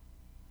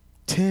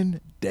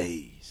 10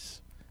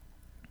 days.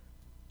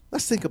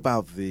 Let's think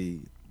about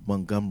the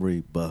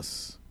Montgomery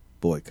bus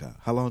boycott.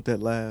 How long did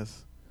that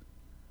last?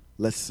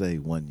 Let's say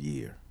 1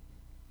 year.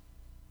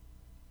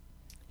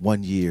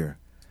 1 year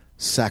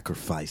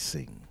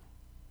sacrificing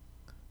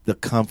the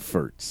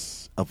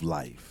comforts of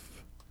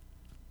life.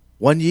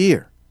 1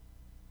 year.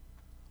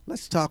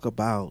 Let's talk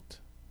about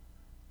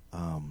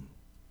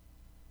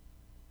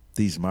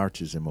these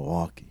marches in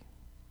Milwaukee.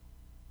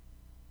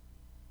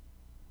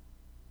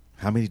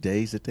 How many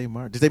days did they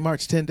march? Did they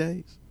march 10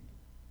 days?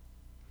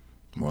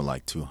 More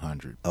like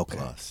 200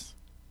 plus.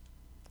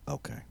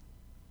 Okay.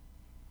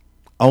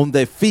 On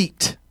their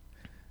feet.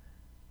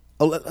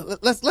 Oh,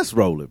 let's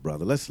roll it,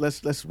 brother.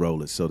 Let's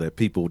roll it so that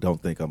people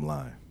don't think I'm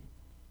lying.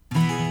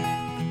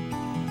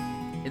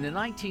 In the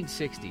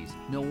 1960s,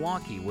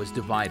 Milwaukee was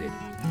divided.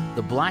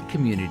 The black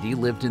community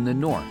lived in the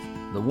north,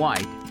 the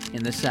white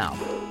in the south.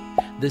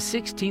 The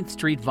 16th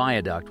Street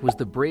Viaduct was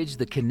the bridge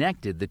that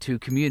connected the two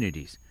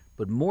communities,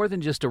 but more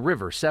than just a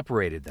river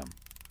separated them.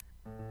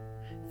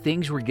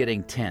 Things were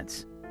getting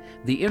tense.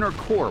 The inner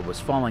core was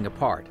falling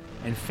apart,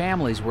 and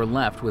families were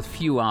left with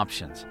few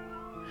options.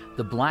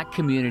 The black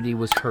community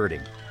was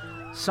hurting.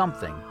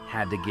 Something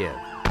had to give.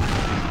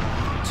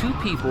 Two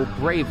people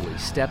bravely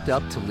stepped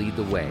up to lead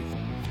the way.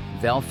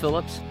 Vel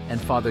Phillips and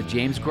Father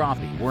James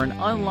Groppe were an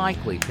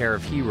unlikely pair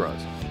of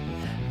heroes.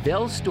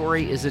 Vel's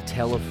story is a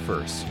tale of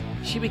firsts.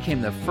 She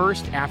became the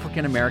first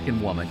African-American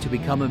woman to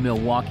become a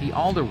Milwaukee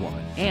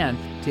alderwoman and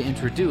to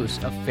introduce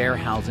a fair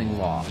housing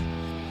law.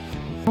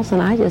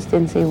 And I just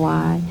didn't see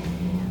why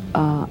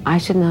I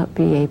should not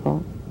be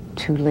able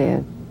to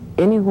live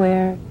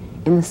anywhere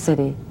in the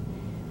city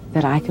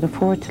that I could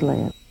afford to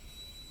live.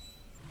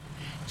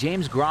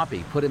 James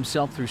Groppe put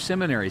himself through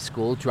seminary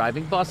school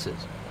driving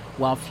buses.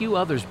 While few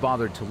others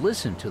bothered to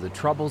listen to the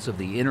troubles of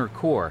the inner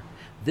core,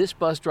 this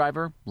bus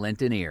driver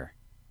lent an ear.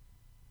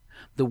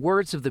 The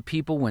words of the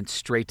people went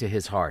straight to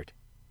his heart.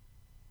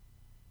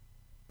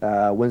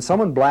 When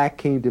someone black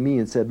came to me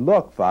and said,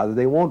 "Look, Father,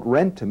 they won't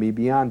rent to me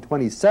beyond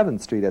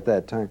 27th Street at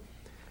that time.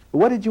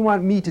 What did you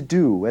want me to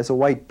do as a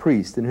white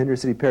priest in Henry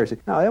City Parish?"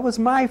 No, that was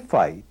my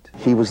fight.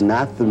 He was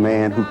not the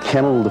man who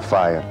kindled the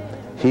fire.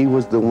 He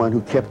was the one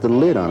who kept the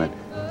lid on it.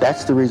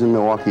 That's the reason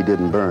Milwaukee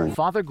didn't burn.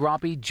 Father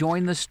Groppe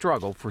joined the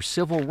struggle for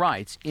civil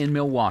rights in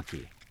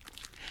Milwaukee.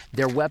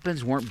 Their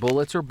weapons weren't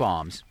bullets or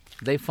bombs.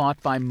 They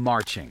fought by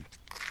marching.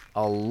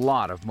 A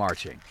lot of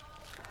marching.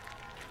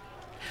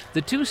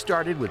 The two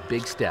started with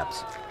big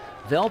steps.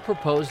 Vel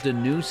proposed a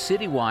new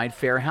citywide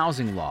fair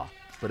housing law,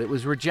 but it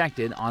was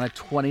rejected on a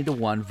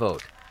 20-1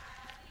 vote.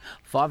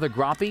 Father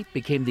Groppe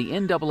became the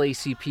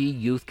NAACP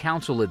Youth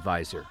Council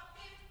advisor.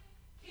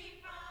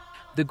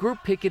 The group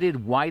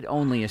picketed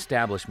white-only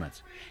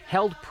establishments,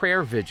 held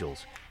prayer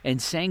vigils,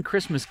 and sang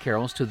Christmas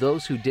carols to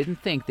those who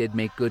didn't think they'd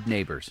make good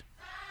neighbors.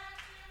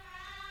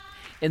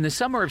 In the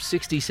summer of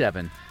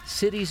 '67,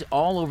 cities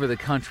all over the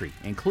country,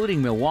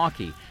 including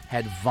Milwaukee,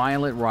 had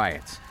violent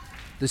riots.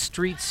 The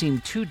streets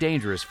seemed too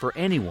dangerous for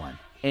anyone,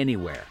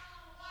 anywhere.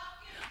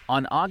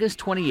 On August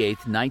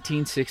 28,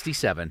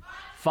 1967,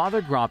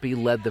 Father Groppe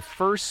led the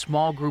first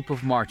small group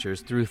of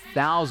marchers through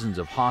thousands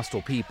of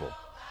hostile people.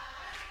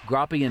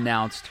 Groppe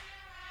announced,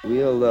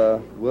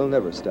 We'll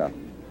never stop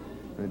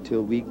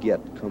until we get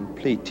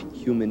complete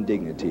human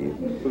dignity.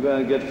 We're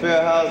going to get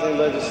fair housing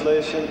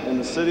legislation in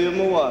the city of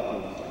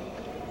Milwaukee.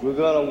 We're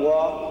going to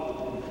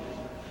walk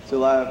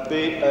till our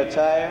feet are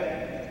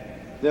tired.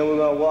 Then we're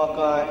going to walk on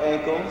our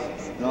ankles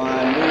and on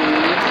our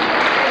knees.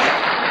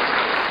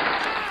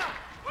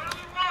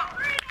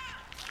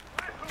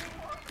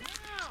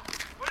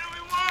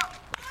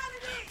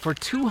 For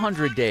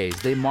 200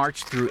 days, they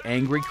marched through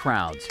angry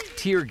crowds,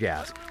 tear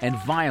gas, and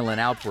violent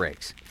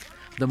outbreaks.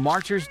 The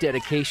marchers'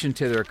 dedication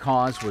to their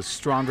cause was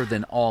stronger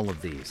than all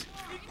of these.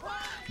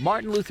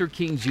 Martin Luther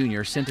King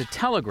Jr. sent a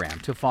telegram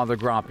to Father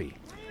Groppe.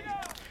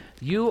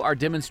 You are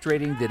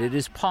demonstrating that it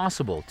is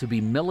possible to be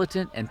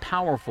militant and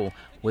powerful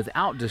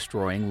without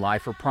destroying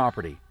life or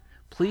property.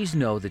 Please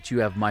know that you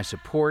have my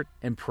support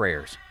and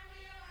prayers.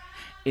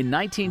 In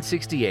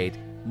 1968,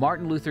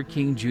 Martin Luther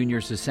King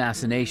Jr.'s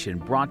assassination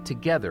brought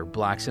together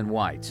blacks and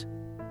whites.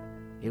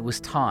 It was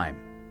time.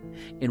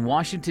 In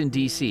Washington,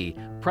 D.C.,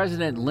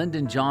 President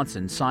Lyndon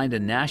Johnson signed a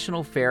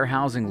national fair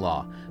housing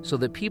law so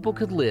that people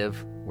could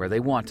live where they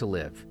want to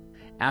live.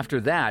 After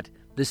that,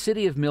 the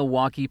city of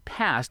Milwaukee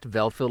passed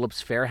Vel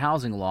Phillips' fair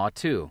housing law,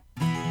 too.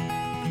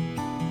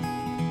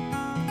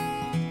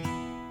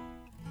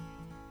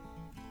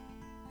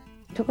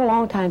 It took a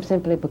long time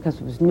simply because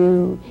it was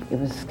new, it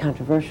was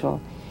controversial,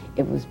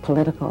 it was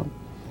political,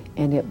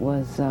 and it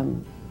was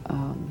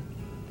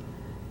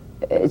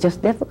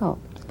just difficult.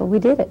 But we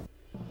did it.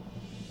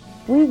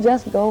 We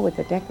just go with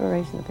the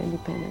Declaration of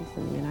Independence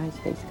and the United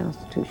States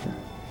Constitution.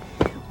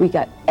 We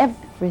got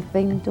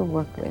everything to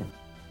work with.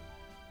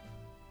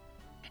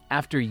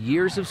 After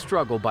years of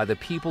struggle by the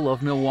people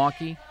of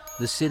Milwaukee,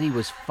 the city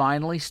was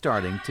finally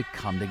starting to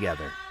come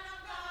together.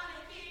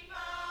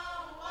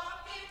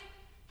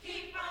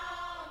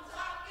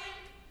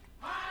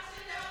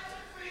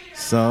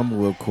 Some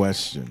will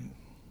question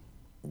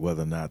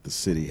whether or not the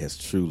city has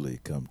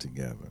truly come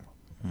together.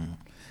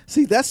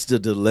 See, that's the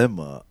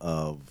dilemma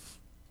of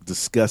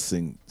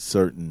discussing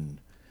certain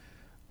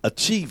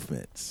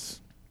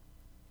achievements,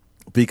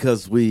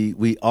 because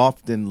we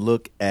often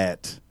look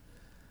at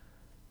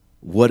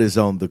what is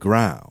on the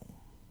ground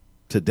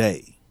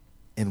today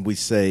and we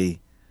say,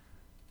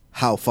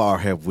 how far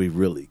have we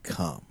really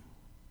come?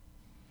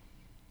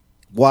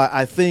 Why,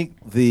 I think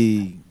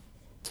the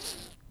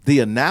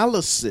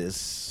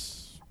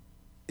analysis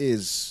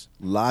is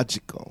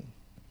logical.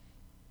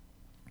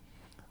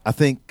 I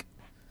think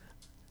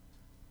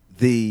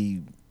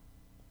the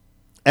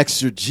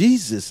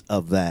exegesis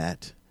of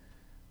that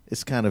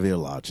is kind of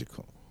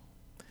illogical.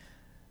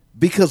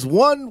 Because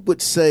one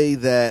would say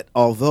that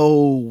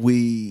although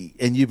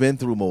and you've been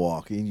through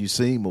Milwaukee and you've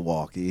seen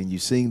Milwaukee and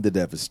you've seen the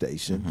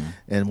devastation,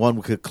 and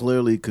one could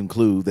clearly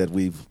conclude that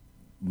we've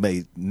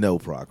made no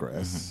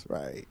progress,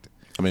 right?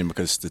 I mean,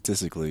 because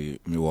statistically,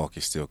 Milwaukee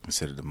is still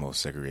considered the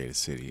most segregated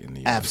city in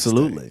the United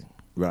Absolutely, States.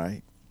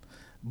 Right.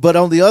 But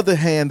on the other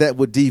hand, that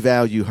would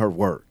devalue her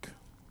work,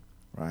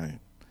 right?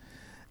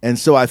 And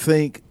so I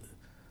think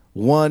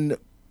one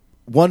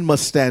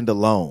must stand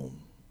alone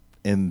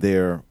in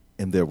their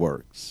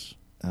works.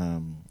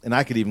 And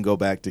I could even go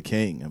back to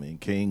King. I mean,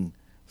 King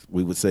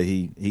We would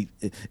say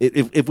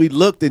if we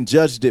looked and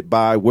judged it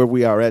by where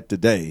we are at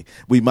today,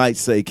 we might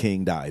say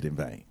King died in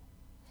vain.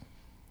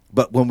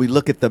 But when we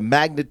look at the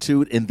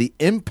magnitude and the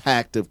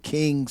impact of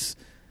King's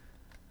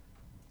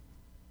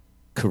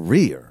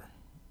career,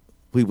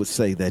 we would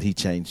say that he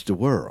changed the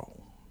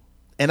world.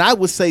 And I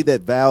would say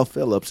that Vel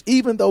Phillips,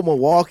 even though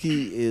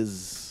Milwaukee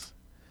is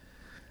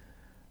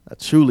a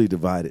truly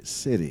divided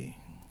city,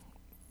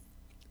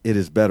 it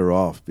is better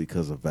off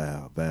because of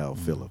Vel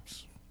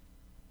Phillips.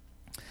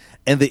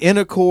 And the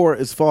inner core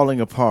is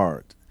falling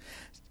apart.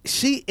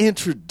 She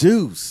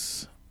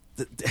introduced,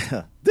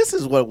 this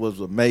is what was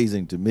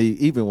amazing to me,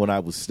 even when I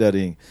was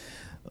studying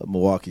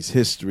Milwaukee's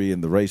history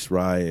and the race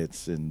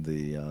riots in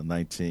the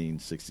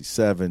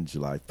 1967,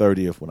 July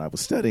 30th, when I was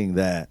studying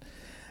that,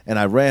 and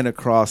I ran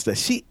across that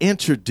she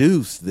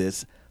introduced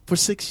this for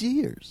 6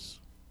 years.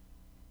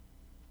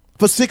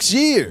 For 6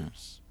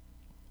 years.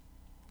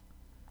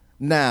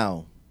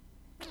 Now,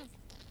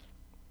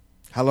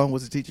 how long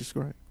was the teacher's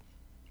strike?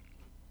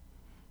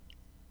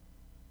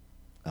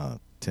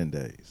 10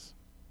 days,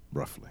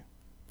 roughly.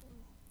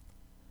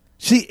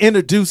 She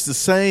introduced the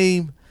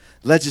same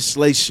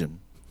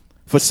legislation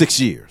for 6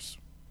 years.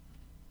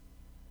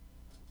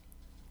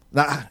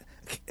 Now,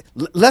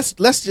 let's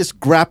just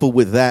grapple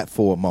with that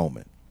for a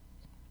moment.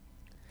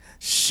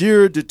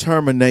 Sheer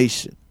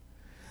determination,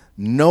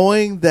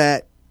 knowing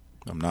that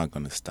I'm not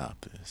going to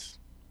stop this.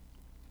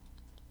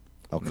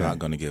 Okay. I'm not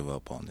going to give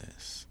up on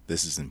this.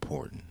 This is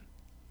important.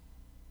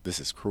 This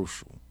is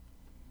crucial.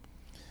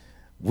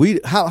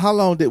 How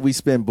long did we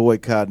spend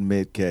boycotting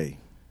Mid-K?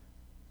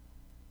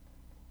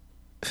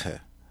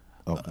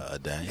 A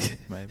day,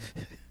 maybe.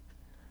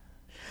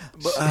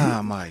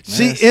 But, Mike,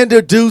 she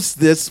introduced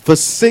this for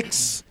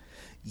 6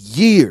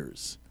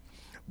 years.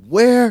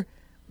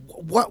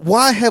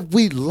 Why have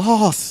we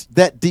lost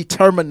that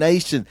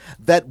determination,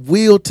 that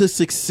will to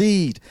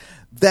succeed,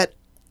 that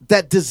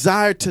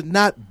desire to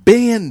not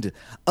bend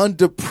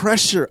under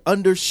pressure,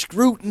 under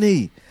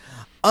scrutiny,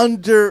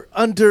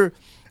 under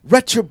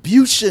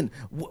retribution?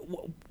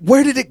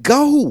 Where did it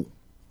go?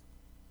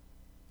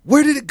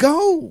 Where did it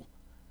go?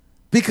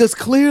 Because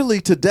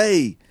clearly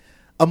today,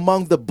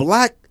 among the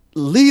black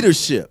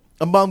leadership,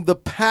 among the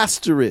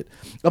pastorate,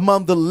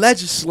 among the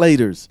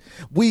legislators,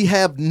 we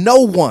have no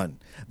one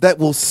that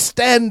will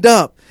stand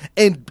up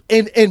and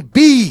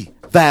be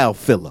Vel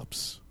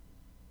Phillips.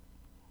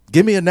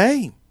 Give me a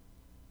name.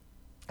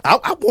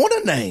 I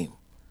want a name.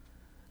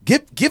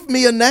 Give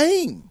me a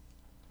name.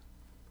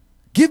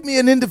 Give me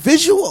an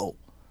individual.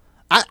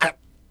 I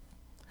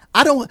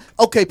don't.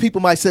 Okay,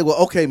 people might say,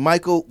 well, okay,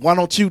 Michael, why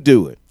don't you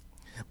do it?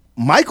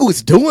 Michael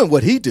is doing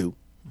what he do.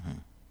 Mm-hmm.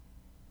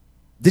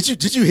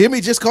 Did you hear me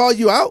just call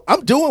you out?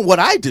 I'm doing what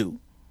I do.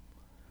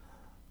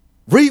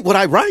 Read what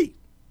I write.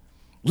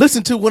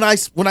 Listen to when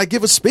I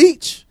give a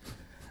speech.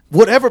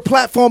 Whatever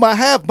platform I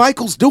have,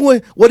 Michael's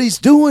doing what he's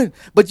doing.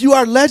 But you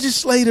are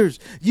legislators.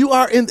 You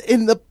are in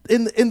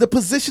the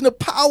position of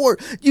power.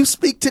 You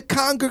speak to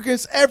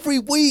congregants every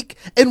week.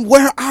 And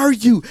where are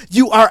you?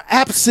 You are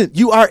absent.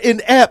 You are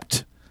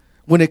inept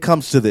when it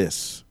comes to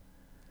this.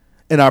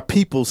 And our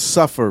people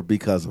suffer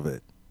because of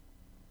it.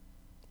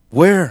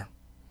 Where?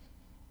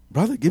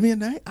 Brother, give me a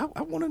name.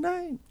 I want a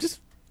name. Just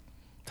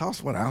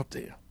toss one out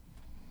there.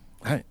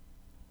 Hey.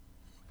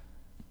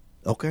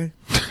 Okay.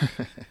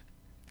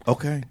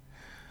 Okay.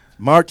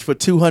 March for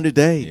 200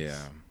 days.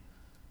 Yeah.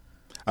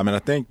 I mean, I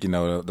think,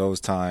 those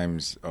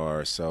times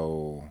are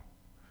so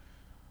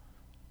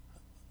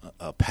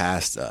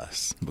past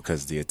us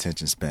because the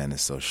attention span is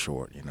so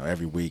short.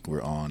 Every week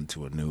we're on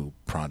to a new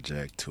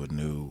project, to a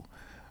new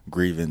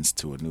grievance,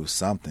 to a new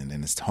something,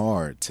 and it's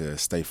hard to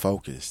stay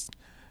focused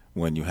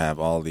when you have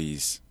all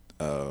these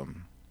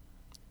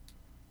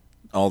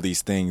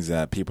things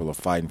that people are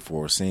fighting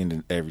for,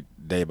 seeing every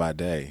day by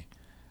day.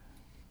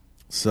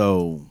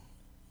 So,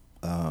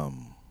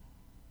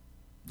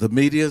 the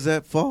media is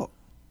at fault,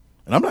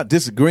 and I'm not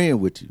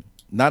disagreeing with you,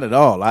 not at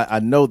all. I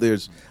know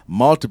there's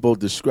multiple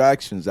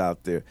distractions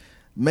out there.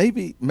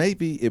 Maybe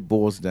it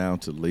boils down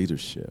to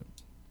leadership.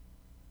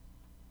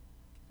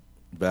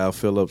 Vel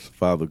Phillips,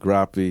 Father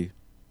Grappi,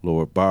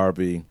 Lord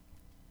Barbie,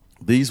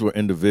 these were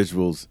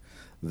individuals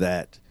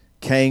that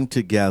came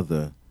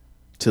together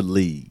to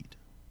lead,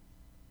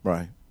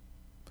 right?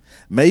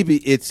 Maybe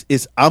it's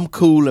I'm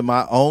cool in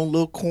my own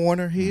little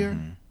corner here.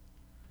 Mm-hmm.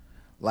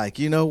 Like,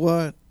 you know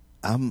what?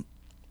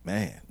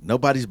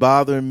 Nobody's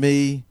bothering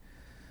me.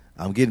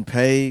 I'm getting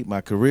paid.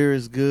 My career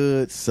is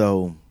good.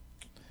 So,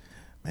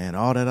 man,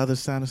 all that other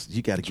kind of stuff,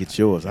 you got to get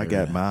yours. I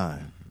got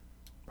mine,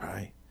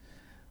 right?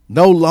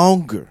 No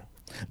longer.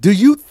 Do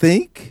you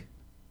think,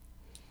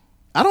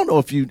 I don't know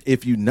if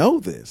you know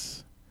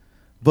this,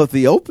 but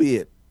the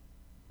opiate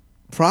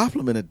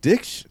problem and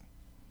addiction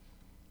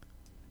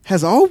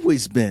has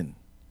always been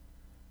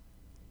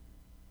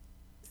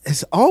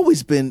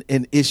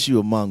an issue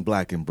among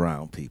black and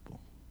brown people.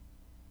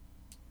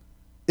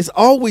 It's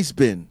always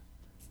been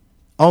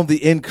on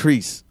the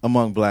increase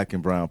among black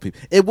and brown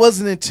people. It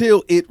wasn't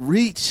until it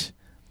reached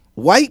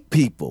white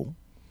people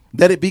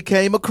that it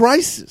became a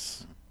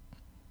crisis.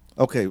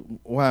 Okay,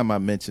 why am I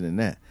mentioning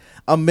that?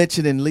 I'm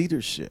mentioning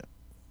leadership.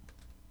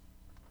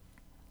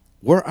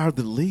 Where are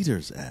the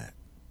leaders at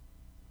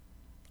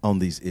on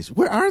these issues?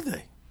 Where are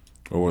they?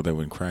 Or were they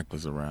when crack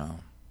was around?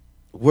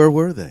 Where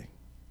were they?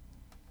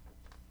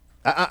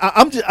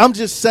 I'm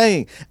just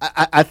saying.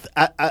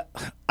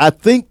 I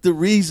think the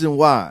reason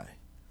why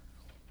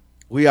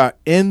we are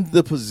in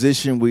the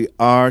position we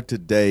are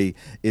today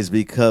is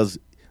because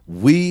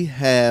we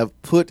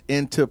have put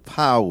into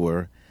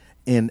power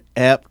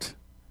inept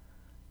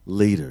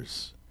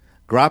leaders.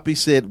 Grappy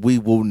said we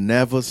will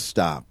never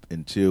stop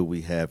until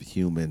we have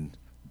human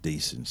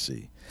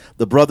decency.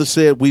 The brother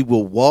said we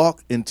will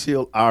walk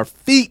until our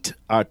feet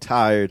are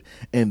tired,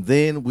 and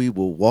then we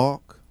will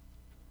walk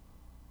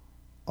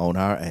on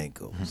our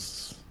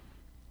ankles.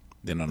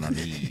 Then on our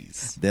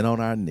knees. Then on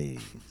our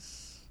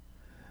knees.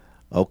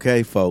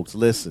 Okay, folks,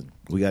 listen.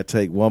 We got to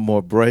take one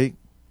more break.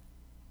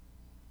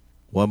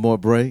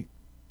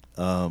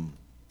 And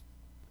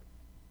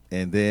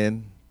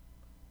then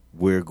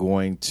we're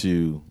going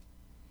to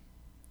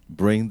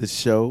bring the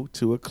show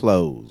to a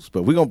close.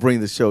 But we're going to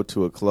bring the show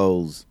to a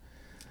close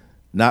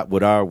not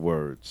with our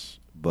words,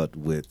 but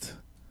with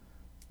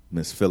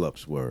Ms.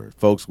 Phillips' word.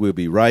 Folks, we'll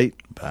be right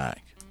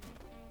back.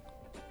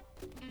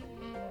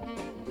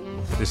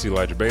 This is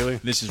Elijah Bailey.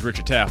 This is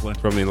Richard Taplin.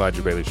 From The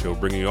Elijah Bailey Show,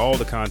 bringing you all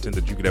the content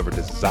that you could ever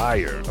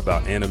desire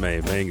about anime,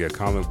 manga,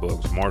 comic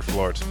books, martial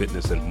arts,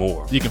 fitness, and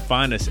more. You can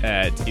find us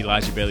at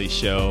Elijah Bailey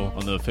Show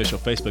on the official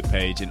Facebook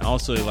page, and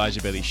also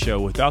Elijah Bailey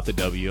Show without the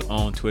W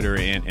on Twitter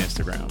and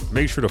Instagram.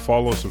 Make sure to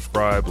follow,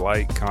 subscribe,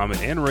 like,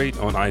 comment, and rate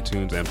on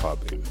iTunes and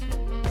Podbean.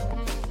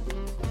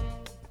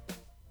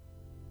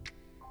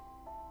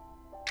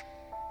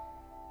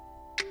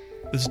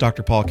 This is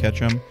Dr. Paul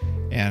Ketchum,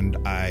 and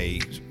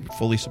I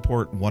fully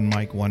support One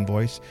Mic, One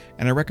Voice,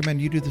 and I recommend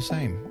you do the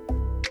same.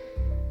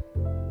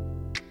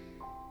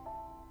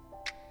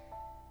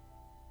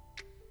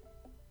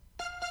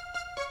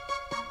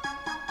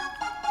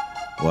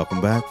 Welcome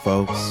back,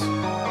 folks.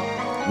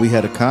 We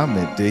had a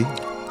comment, D.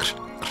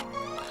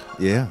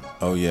 Yeah.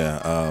 Oh,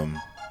 yeah.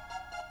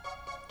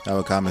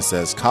 Our comment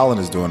says, Colin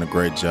is doing a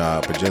great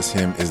job, but just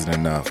him isn't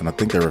enough. And I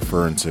think they're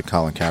referring to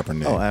Colin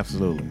Kaepernick. Oh,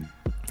 absolutely.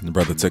 The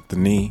brother took the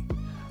knee,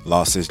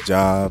 lost his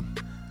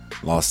job,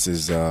 lost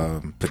his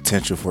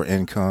potential for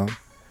income,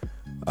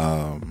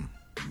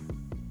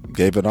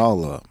 gave it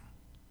all up.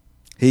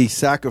 He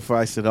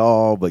sacrificed it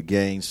all but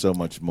gained so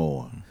much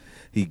more.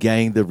 He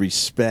gained the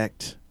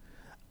respect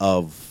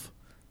of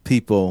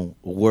people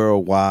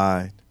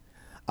worldwide.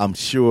 I'm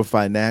sure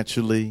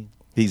financially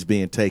he's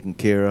being taken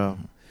care of.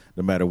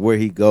 No matter where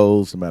he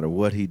goes, no matter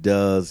what he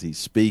does, he's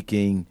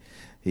speaking.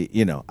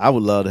 I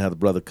would love to have the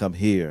brother come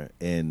here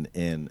and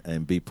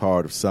be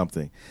part of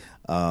something.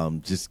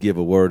 Just give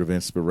a word of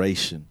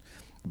inspiration,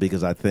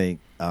 because I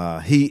think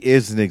he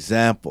is an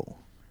example.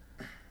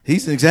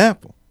 He's an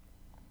example.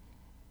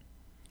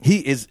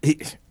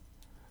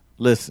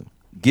 Listen,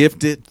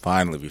 gifted.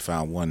 Finally, we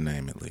found one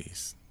name at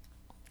least.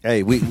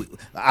 Hey,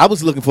 I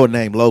was looking for a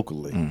name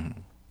locally,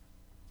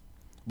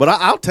 but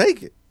I'll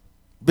take it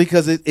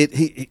because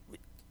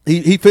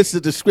he fits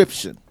the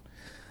description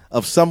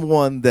of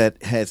someone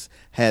that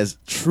has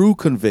true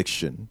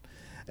conviction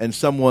and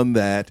someone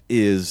that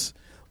is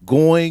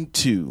going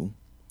to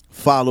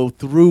follow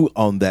through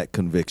on that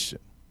conviction.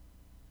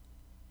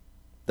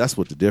 That's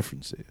what the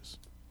difference is.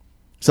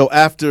 So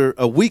after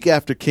a week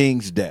after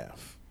King's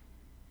death,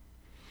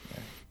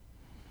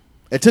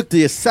 it took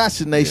the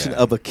assassination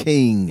of a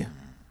king.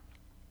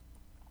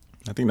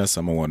 I think that's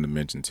something I wanted to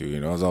mention too.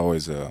 There's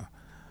always a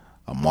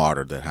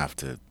martyr that have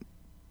to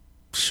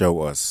show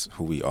us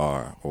who we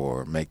are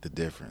or make the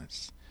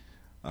difference.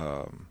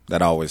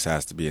 That always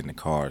has to be in the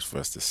cards for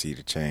us to see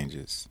the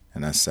changes,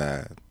 and that's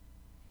sad.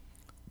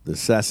 The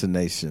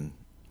assassination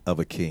of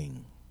a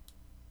king.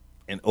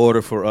 In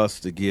order for us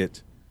to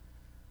get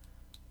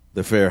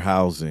the Fair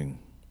Housing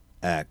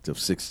Act of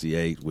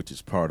 68, which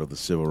is part of the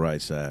Civil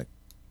Rights Act,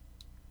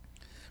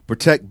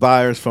 protect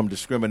buyers from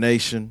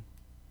discrimination.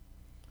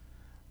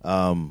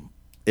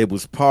 It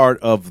was part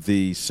of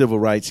the Civil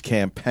Rights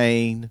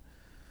Campaign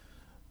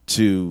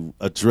to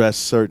address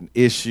certain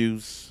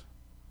issues.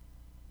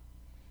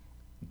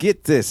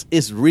 Get this,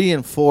 it's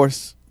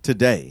reinforced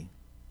today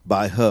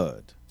by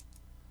HUD,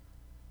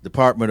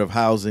 Department of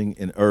Housing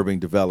and Urban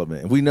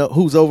Development. And we know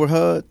who's over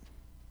HUD?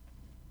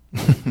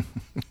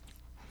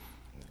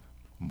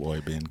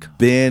 Boy,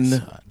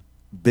 Ben, I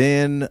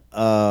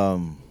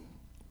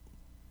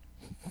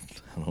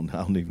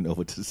don't even know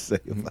what to say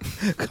about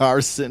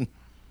Carson.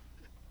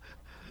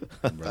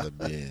 Brother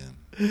Ben.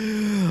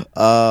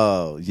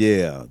 Oh,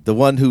 yeah. The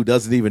one who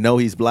doesn't even know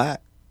he's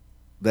black,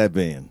 that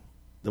Ben.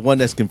 The one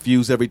that's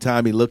confused every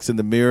time he looks in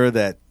the mirror,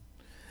 that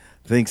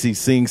thinks he's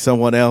seeing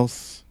someone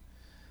else,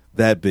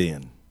 that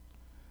Ben.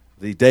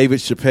 The David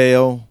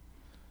Chappelle,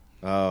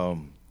 what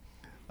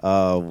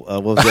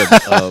was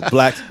that?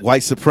 Black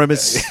white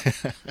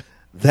supremacist,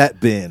 that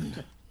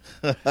Ben.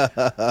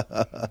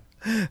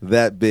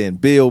 That Ben.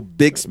 Bill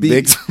Bixby.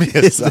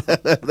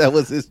 That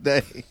was his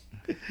name.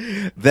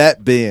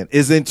 That Ben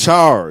is in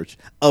charge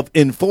of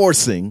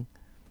enforcing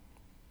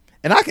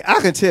And I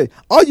can tell you,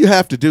 all you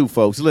have to do,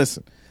 folks,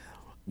 listen.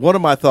 One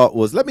of my thought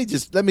was let me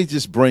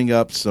just bring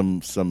up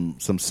some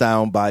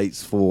sound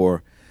bites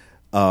for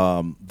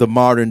the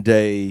modern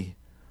day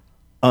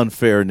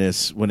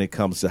unfairness when it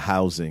comes to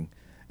housing.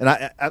 And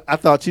I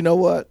thought, you know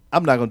what?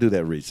 I'm not going to do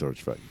that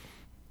research for you.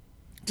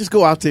 Just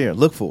go out there and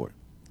look for it.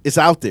 It's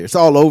out there. It's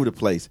all over the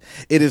place.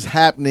 It is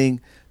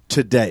happening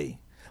today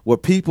where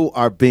people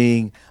are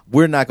being,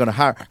 we're not going to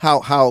hire,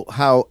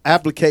 how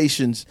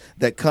applications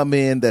that come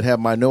in that have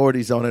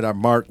minorities on it are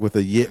marked with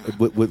a yellow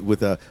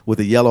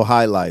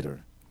highlighter.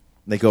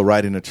 They go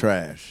right in the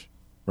trash,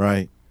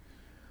 right?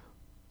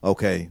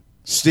 Okay.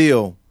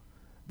 Still,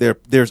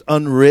 there's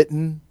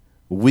unwritten,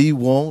 we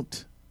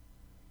won't,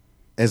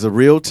 as a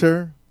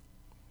realtor,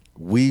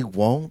 we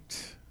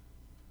won't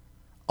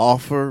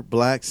offer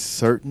blacks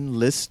certain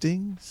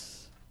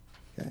listings.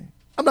 Okay.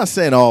 I'm not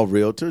saying all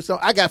realtors. So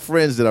I got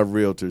friends that are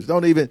realtors.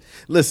 Don't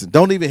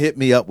even hit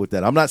me up with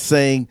that. I'm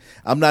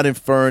not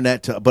inferring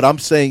that but I'm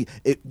saying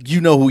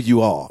you know who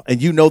you are,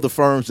 and you know the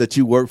firms that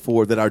you work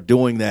for that are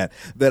doing that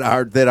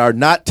are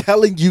not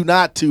telling you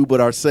not to,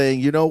 but are saying,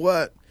 you know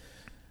what?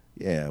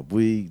 Yeah,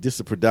 this is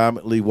a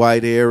predominantly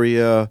white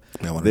area,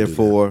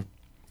 therefore,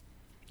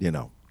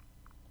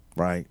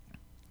 right?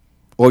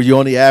 Or you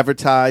only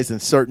advertise in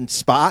certain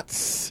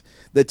spots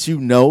that you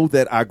know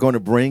that are going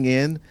to bring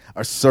in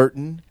a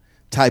certain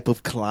type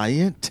of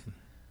client.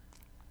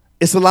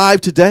 It's alive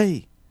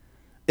today.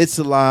 It's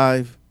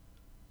alive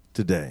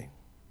today,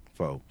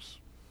 folks.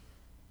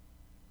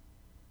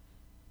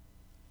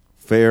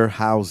 Fair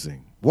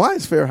housing. Why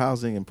is fair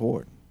housing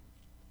important?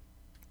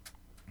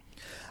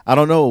 I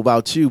don't know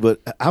about you,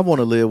 but I want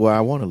to live where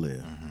I want to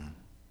live. Mm-hmm.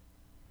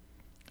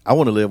 I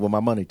want to live where my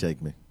money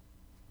take me.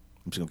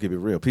 I'm just going to keep it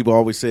real. People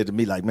always say to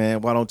me, like,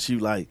 man, why don't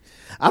you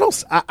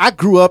I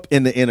grew up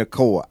in the inner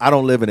core. I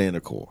don't live in the inner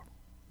core.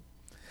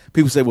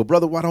 People say, well,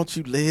 brother, why don't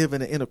you live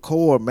in the inner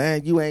core,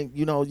 man? You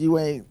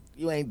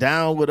ain't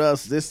down with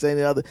us, this and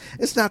the other.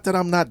 It's not that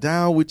I'm not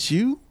down with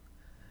you.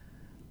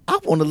 I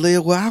want to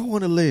live where I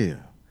want to live.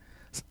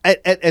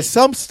 At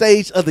some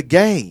stage of the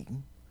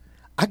game,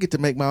 I get to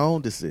make my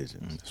own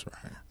decisions. That's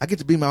right. I get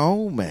to be my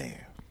own man,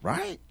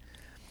 right?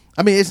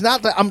 I mean, it's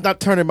not that I'm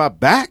not turning my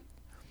back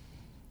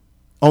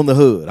on the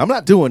hood. I'm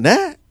not doing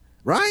that,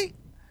 right?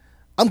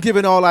 I'm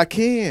giving all I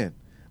can,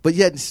 but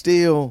yet and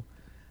still,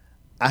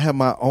 I have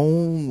my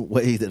own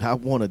way that I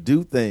want to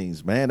do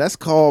things, man. That's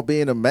called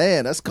being a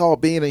man. That's called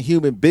being a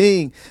human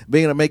being,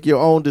 being able to make your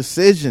own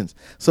decisions.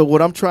 So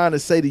what I'm trying to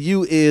say to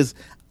you is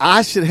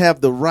I should have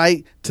the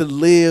right to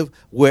live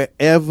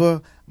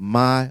wherever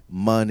my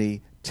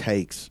money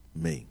takes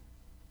me.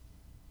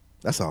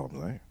 That's all I'm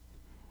saying.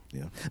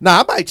 Yeah.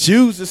 Now, I might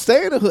choose to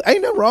stay in the hood.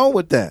 Ain't nothing wrong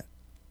with that.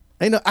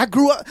 I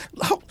grew up,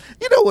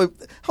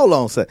 hold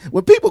on a second.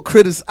 When people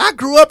criticize, I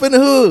grew up in the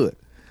hood.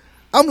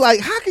 I'm like,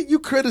 how can you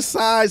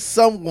criticize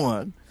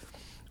someone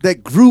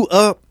that grew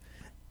up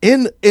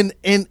in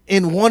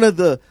one of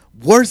the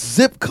worst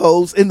zip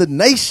codes in the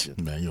nation?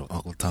 Man, you're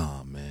Uncle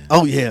Tom, man.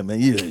 Oh, yeah, man.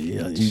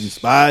 Yeah. You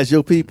despise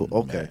your people.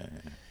 Okay.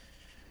 Man.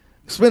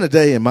 Spend a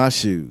day in my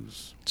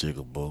shoes.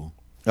 Jigaboo.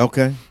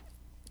 Okay.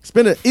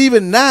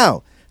 Even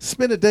now,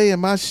 spend a day in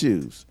my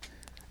shoes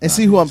and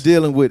see who I'm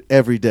dealing with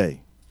every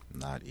day.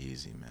 Not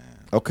easy,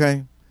 man.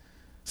 Okay.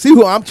 See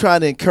who I'm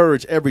trying to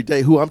encourage every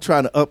day, who I'm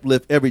trying to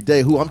uplift every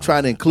day, who I'm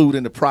trying to include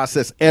in the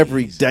process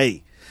every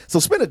day. So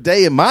spend a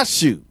day in my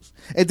shoes.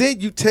 And then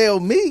you tell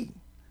me,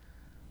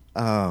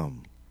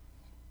 then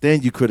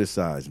you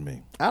criticize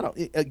me.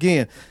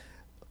 Again,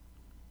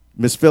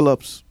 Ms.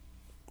 Phillips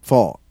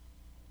fought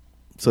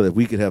so that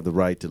we could have the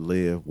right to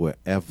live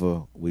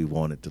wherever we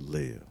wanted to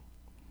live.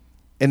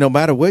 And no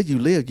matter where you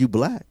live, you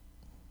black.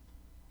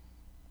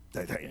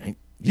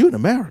 You in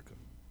America.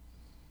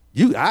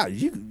 You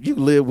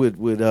live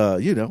with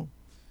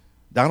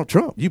Donald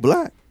Trump. You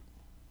black.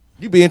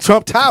 You be in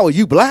Trump Tower.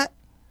 You black.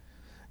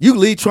 You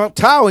leave Trump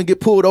Tower and get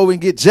pulled over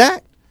and get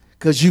jacked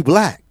because you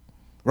black,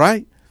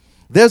 right?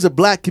 There's a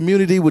black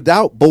community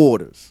without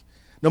borders.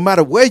 No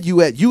matter where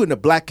you at, you in the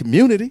black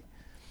community.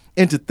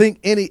 And to think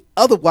any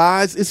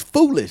otherwise is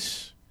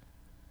foolish.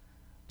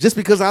 Just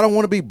because I don't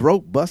want to be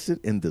broke,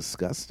 busted, and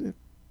disgusted.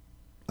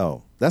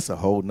 Oh, that's a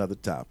whole nother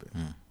topic.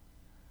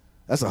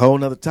 That's a whole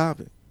nother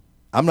topic.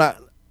 I'm not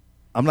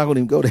going to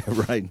even go there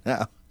right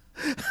now.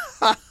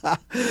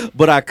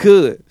 But I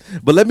could.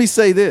 But let me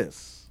say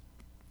this.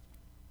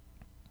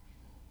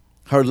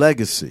 Her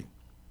legacy.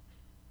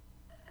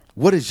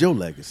 What is your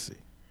legacy?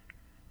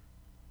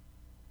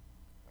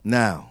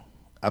 Now,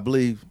 I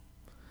believe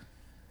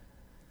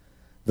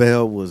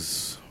Vel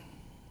was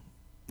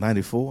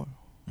 94,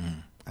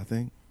 I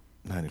think.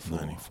 94.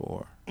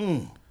 94.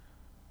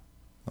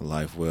 A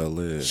life well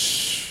lived.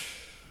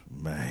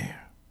 Man.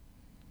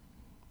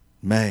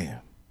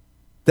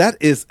 That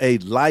is a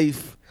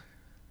life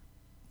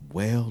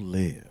well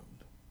lived.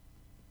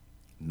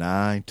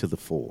 9 to the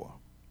 4.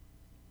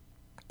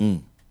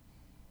 And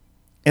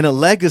a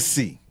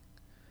legacy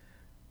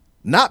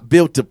not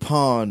built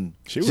upon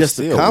she was just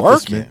still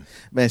accomplishment. Working.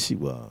 Man, she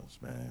was,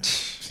 man.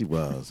 She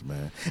was,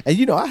 man. And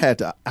you know, I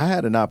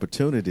had an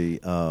opportunity.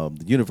 The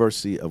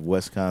University of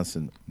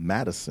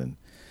Wisconsin-Madison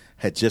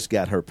had just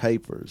got her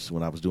papers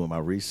when I was doing my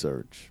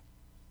research,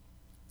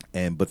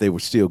 but they were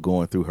still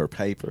going through her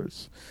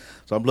papers.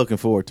 So I'm looking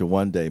forward to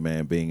one day,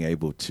 man, being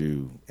able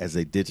to, as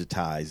they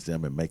digitize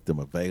them and make them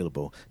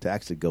available, to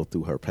actually go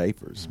through her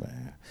papers,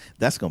 man.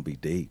 That's going to be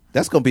deep.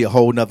 That's going to be a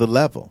whole nother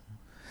level.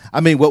 I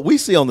mean, what we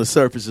see on the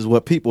surface is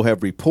what people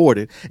have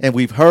reported, and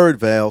we've heard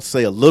Val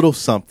say a little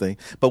something,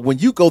 but when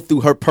you go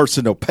through her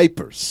personal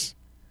papers,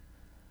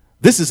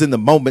 this is in the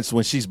moments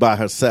when she's by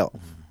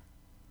herself.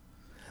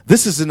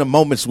 This is in the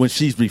moments when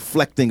she's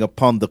reflecting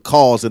upon the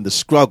cause and the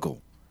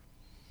struggle.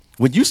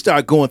 When you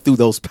start going through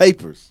those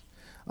papers,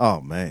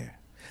 oh, man,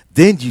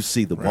 then you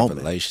see the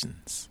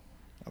Revelations.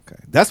 Moment.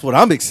 Okay, that's what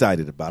I'm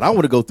excited about. I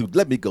want to go through,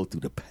 let me go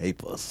through the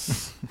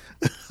papers.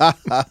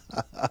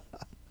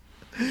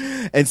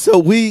 And so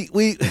we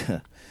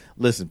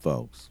listen,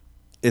 folks,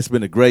 it's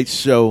been a great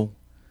show,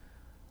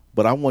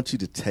 but I want you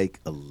to take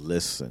a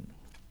listen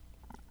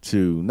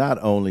to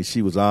not only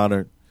she was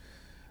honored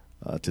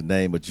to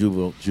name a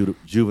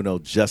juvenile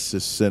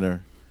justice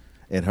center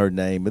in her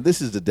name, and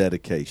this is the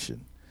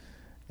dedication,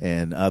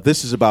 and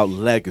this is about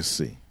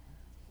legacy.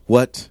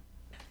 What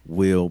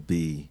will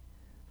be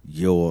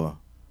your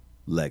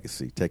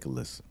legacy? Take a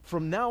listen.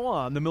 From now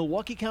on, the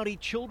Milwaukee County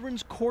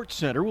Children's Court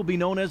Center will be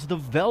known as the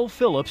Vel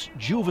Phillips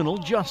Juvenile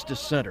Justice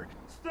Center.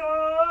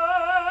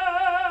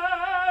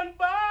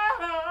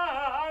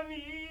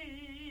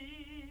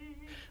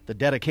 The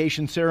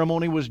dedication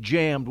ceremony was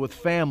jammed with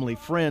family,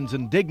 friends,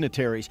 and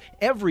dignitaries.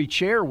 Every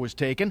chair was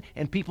taken,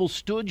 and people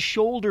stood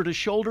shoulder to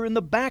shoulder in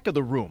the back of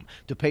the room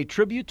to pay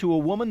tribute to a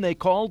woman they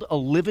called a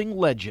living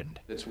legend.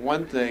 It's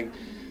one thing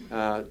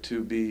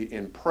to be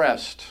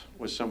impressed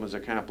with someone's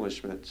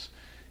accomplishments.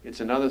 It's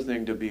another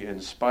thing to be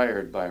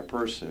inspired by a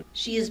person.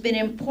 She has been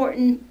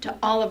important to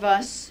all of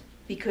us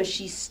because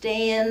she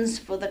stands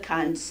for the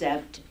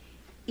concept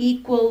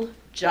equal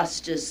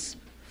justice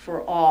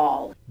for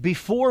all.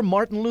 Before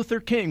Martin Luther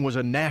King was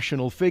a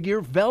national figure,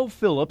 Vel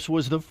Phillips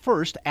was the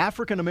first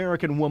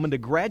African-American woman to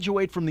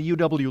graduate from the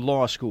UW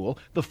Law School,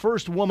 the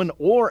first woman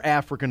or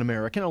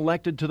African-American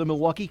elected to the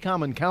Milwaukee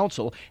Common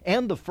Council,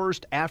 and the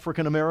first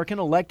African-American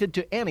elected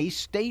to any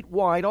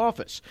statewide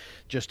office.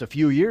 Just a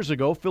few years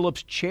ago,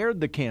 Phillips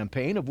chaired the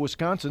campaign of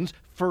Wisconsin's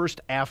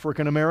first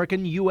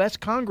African-American U.S.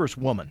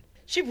 Congresswoman.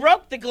 She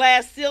broke the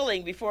glass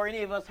ceiling before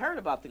any of us heard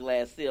about the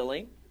glass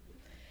ceiling.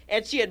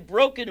 And she had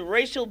broken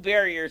racial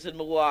barriers in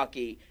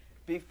Milwaukee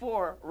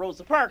before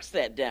Rosa Parks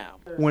sat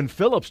down. When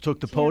Phillips took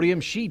the podium,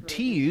 she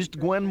teased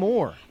Gwen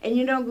Moore. And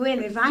you know,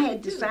 Gwen, if I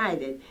had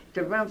decided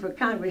to run for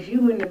Congress,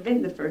 you wouldn't have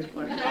been the first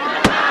one.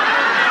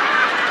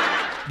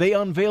 They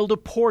unveiled a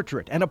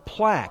portrait and a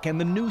plaque and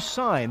the new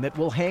sign that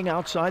will hang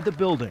outside the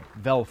building.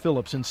 Vel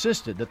Phillips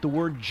insisted that the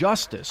word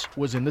justice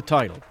was in the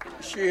title.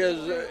 She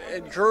has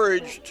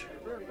encouraged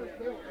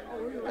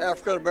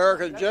African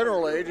Americans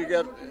generally to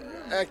get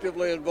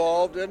actively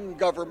involved in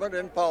government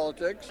and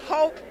politics.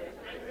 Hope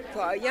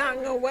for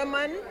young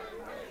women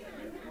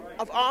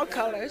of all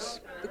colors,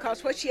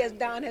 because what she has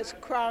done has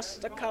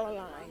crossed the color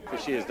line.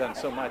 She has done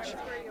so much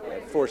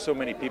for so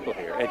many people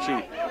here,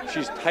 and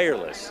she's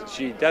tireless.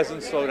 She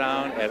doesn't slow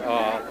down at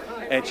all,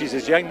 and she's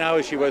as young now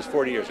as she was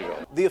 40 years ago.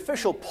 The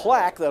official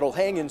plaque that'll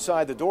hang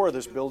inside the door of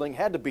this building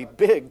had to be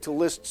big to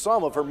list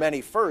some of her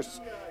many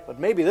firsts, but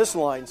maybe this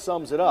line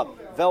sums it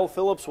up. Vel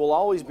Phillips will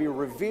always be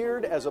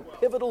revered as a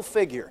pivotal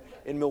figure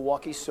in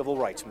Milwaukee's civil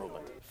rights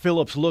movement.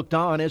 Phillips looked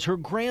on as her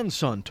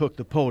grandson took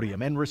the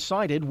podium and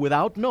recited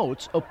without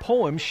notes a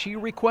poem she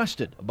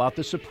requested about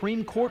the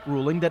Supreme Court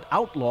ruling that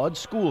outlawed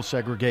school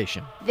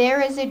segregation.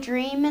 There is a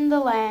dream in the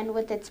land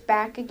with its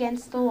back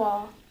against the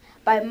wall.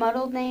 By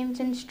muddled names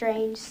and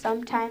strange,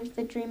 sometimes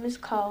the dream is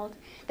called.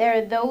 There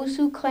are those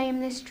who claim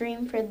this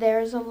dream for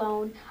theirs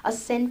alone, a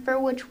sin for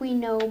which we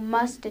know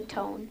must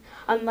atone.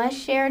 Unless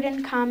shared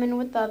in common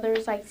with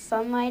others like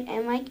sunlight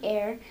and like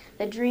air,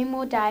 the dream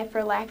will die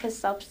for lack of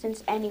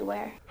substance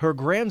anywhere. Her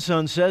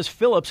grandson says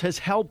Phillips has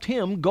helped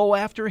him go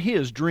after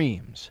his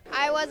dreams.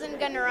 I wasn't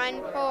going to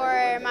run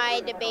for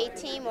my debate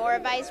team or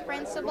vice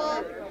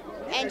principal,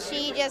 and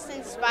she just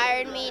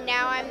inspired me.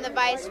 Now I'm the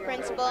vice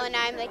principal and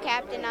I'm the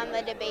captain on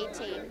the debate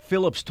team.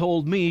 Phillips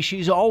told me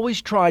she's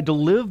always tried to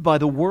live by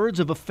the words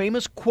of a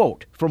famous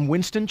quote from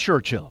Winston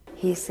Churchill.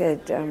 He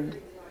said,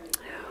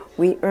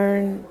 we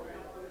earn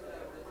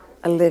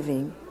a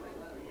living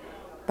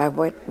by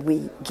what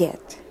we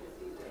get.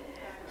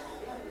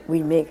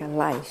 We make a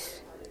life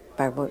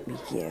by what we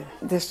give.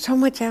 There's so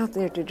much out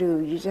there to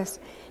do.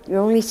 You're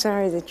only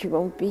sorry that you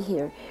won't be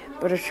here,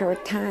 but a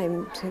short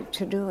time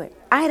to do it.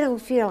 I don't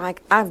feel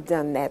like I've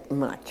done that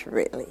much,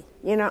 really.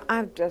 You know,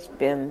 I've just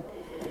been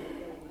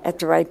at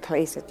the right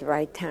place at the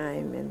right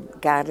time, and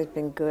God has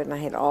been good, and I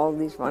had all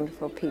these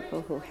wonderful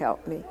people who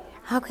helped me.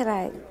 How could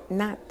I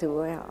not do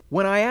well?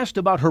 When I asked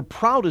about her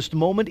proudest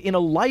moment in a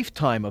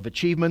lifetime of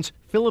achievements,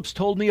 Phillips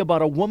told me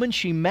about a woman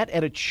she met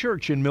at a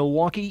church in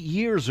Milwaukee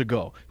years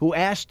ago who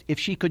asked if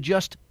she could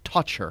just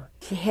touch her.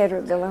 She had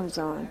her gloves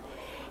on,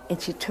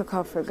 and she took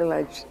off her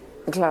gloves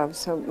gloves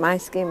so my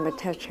skin would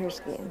touch her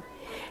skin.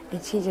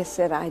 And she just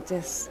said,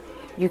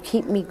 you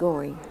keep me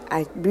going.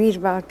 I read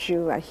about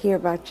you, I hear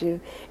about you,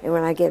 and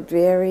when I get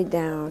very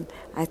down,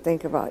 I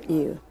think about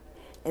you.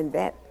 And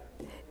that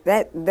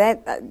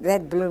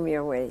blew me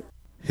away.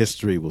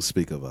 History will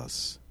speak of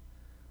us.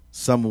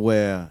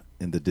 Somewhere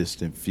in the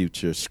distant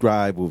future,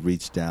 Scribe will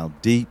reach down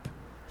deep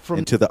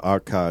into the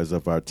archives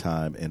of our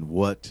time, and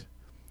what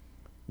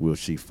will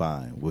she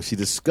find? Will she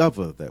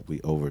discover that we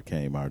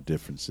overcame our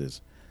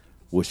differences?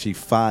 Will she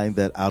find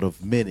that out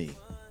of many,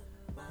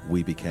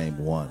 we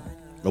became one?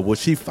 Or will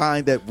she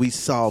find that we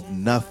solved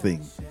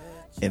nothing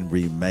and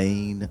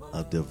remain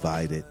a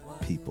divided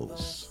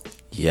peoples?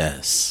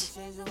 Yes,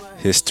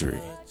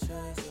 history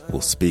will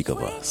speak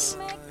of us.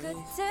 Make a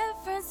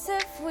difference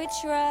if we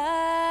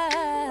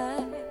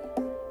try.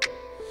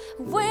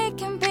 We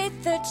can be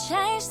the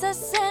change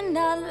that's in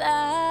our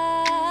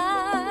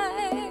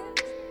lives.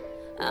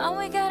 All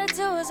we gotta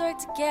do is work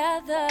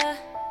together.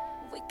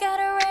 We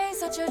gotta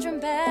raise our children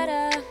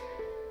better.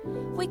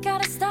 We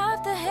gotta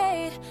stop the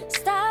hate,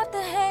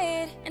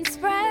 and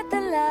spread the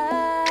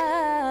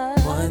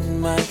love.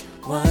 One mic,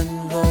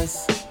 one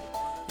voice.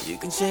 You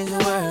can change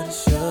the world,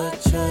 it's your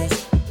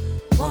choice.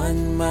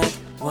 One mic,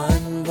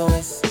 one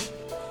voice.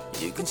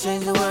 You can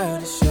change the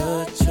world, it's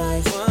your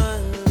choice.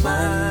 One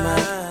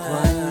mic,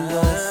 one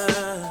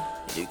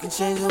voice. You can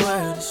change the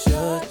world, it's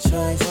your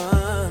choice.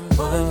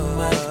 One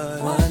mic,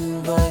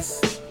 one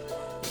voice.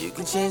 You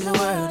can change the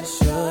world,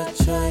 it's your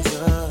choice.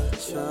 Your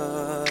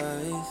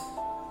choice.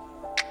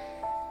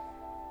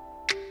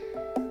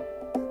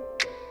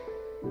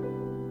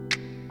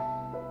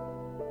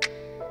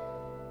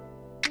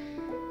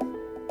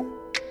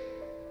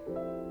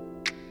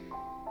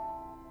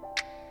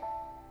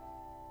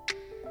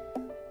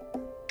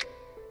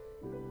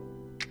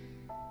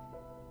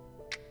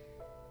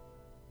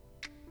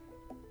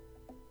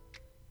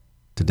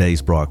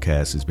 Today's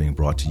broadcast is being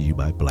brought to you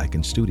by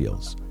Blacken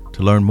Studios.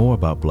 To learn more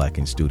about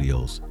Blacken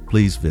Studios,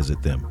 please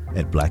visit them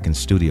at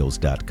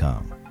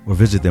blackenstudios.com or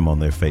visit them on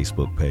their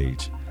Facebook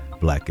page,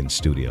 Blacken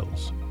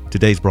Studios.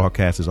 Today's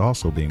broadcast is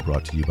also being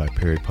brought to you by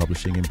Perry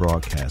Publishing and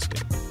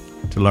Broadcasting.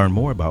 To learn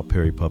more about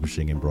Perry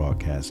Publishing and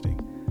Broadcasting,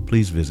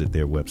 please visit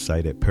their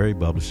website at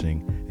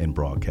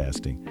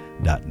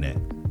perrypublishingandbroadcasting.net.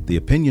 The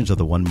opinions of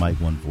the One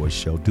Mic, One Voice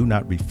show do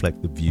not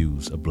reflect the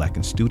views of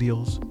Blacken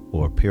Studios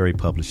or Perry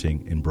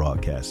Publishing and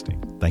Broadcasting.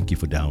 Thank you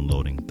for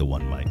downloading the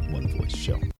One Mic, One Voice show.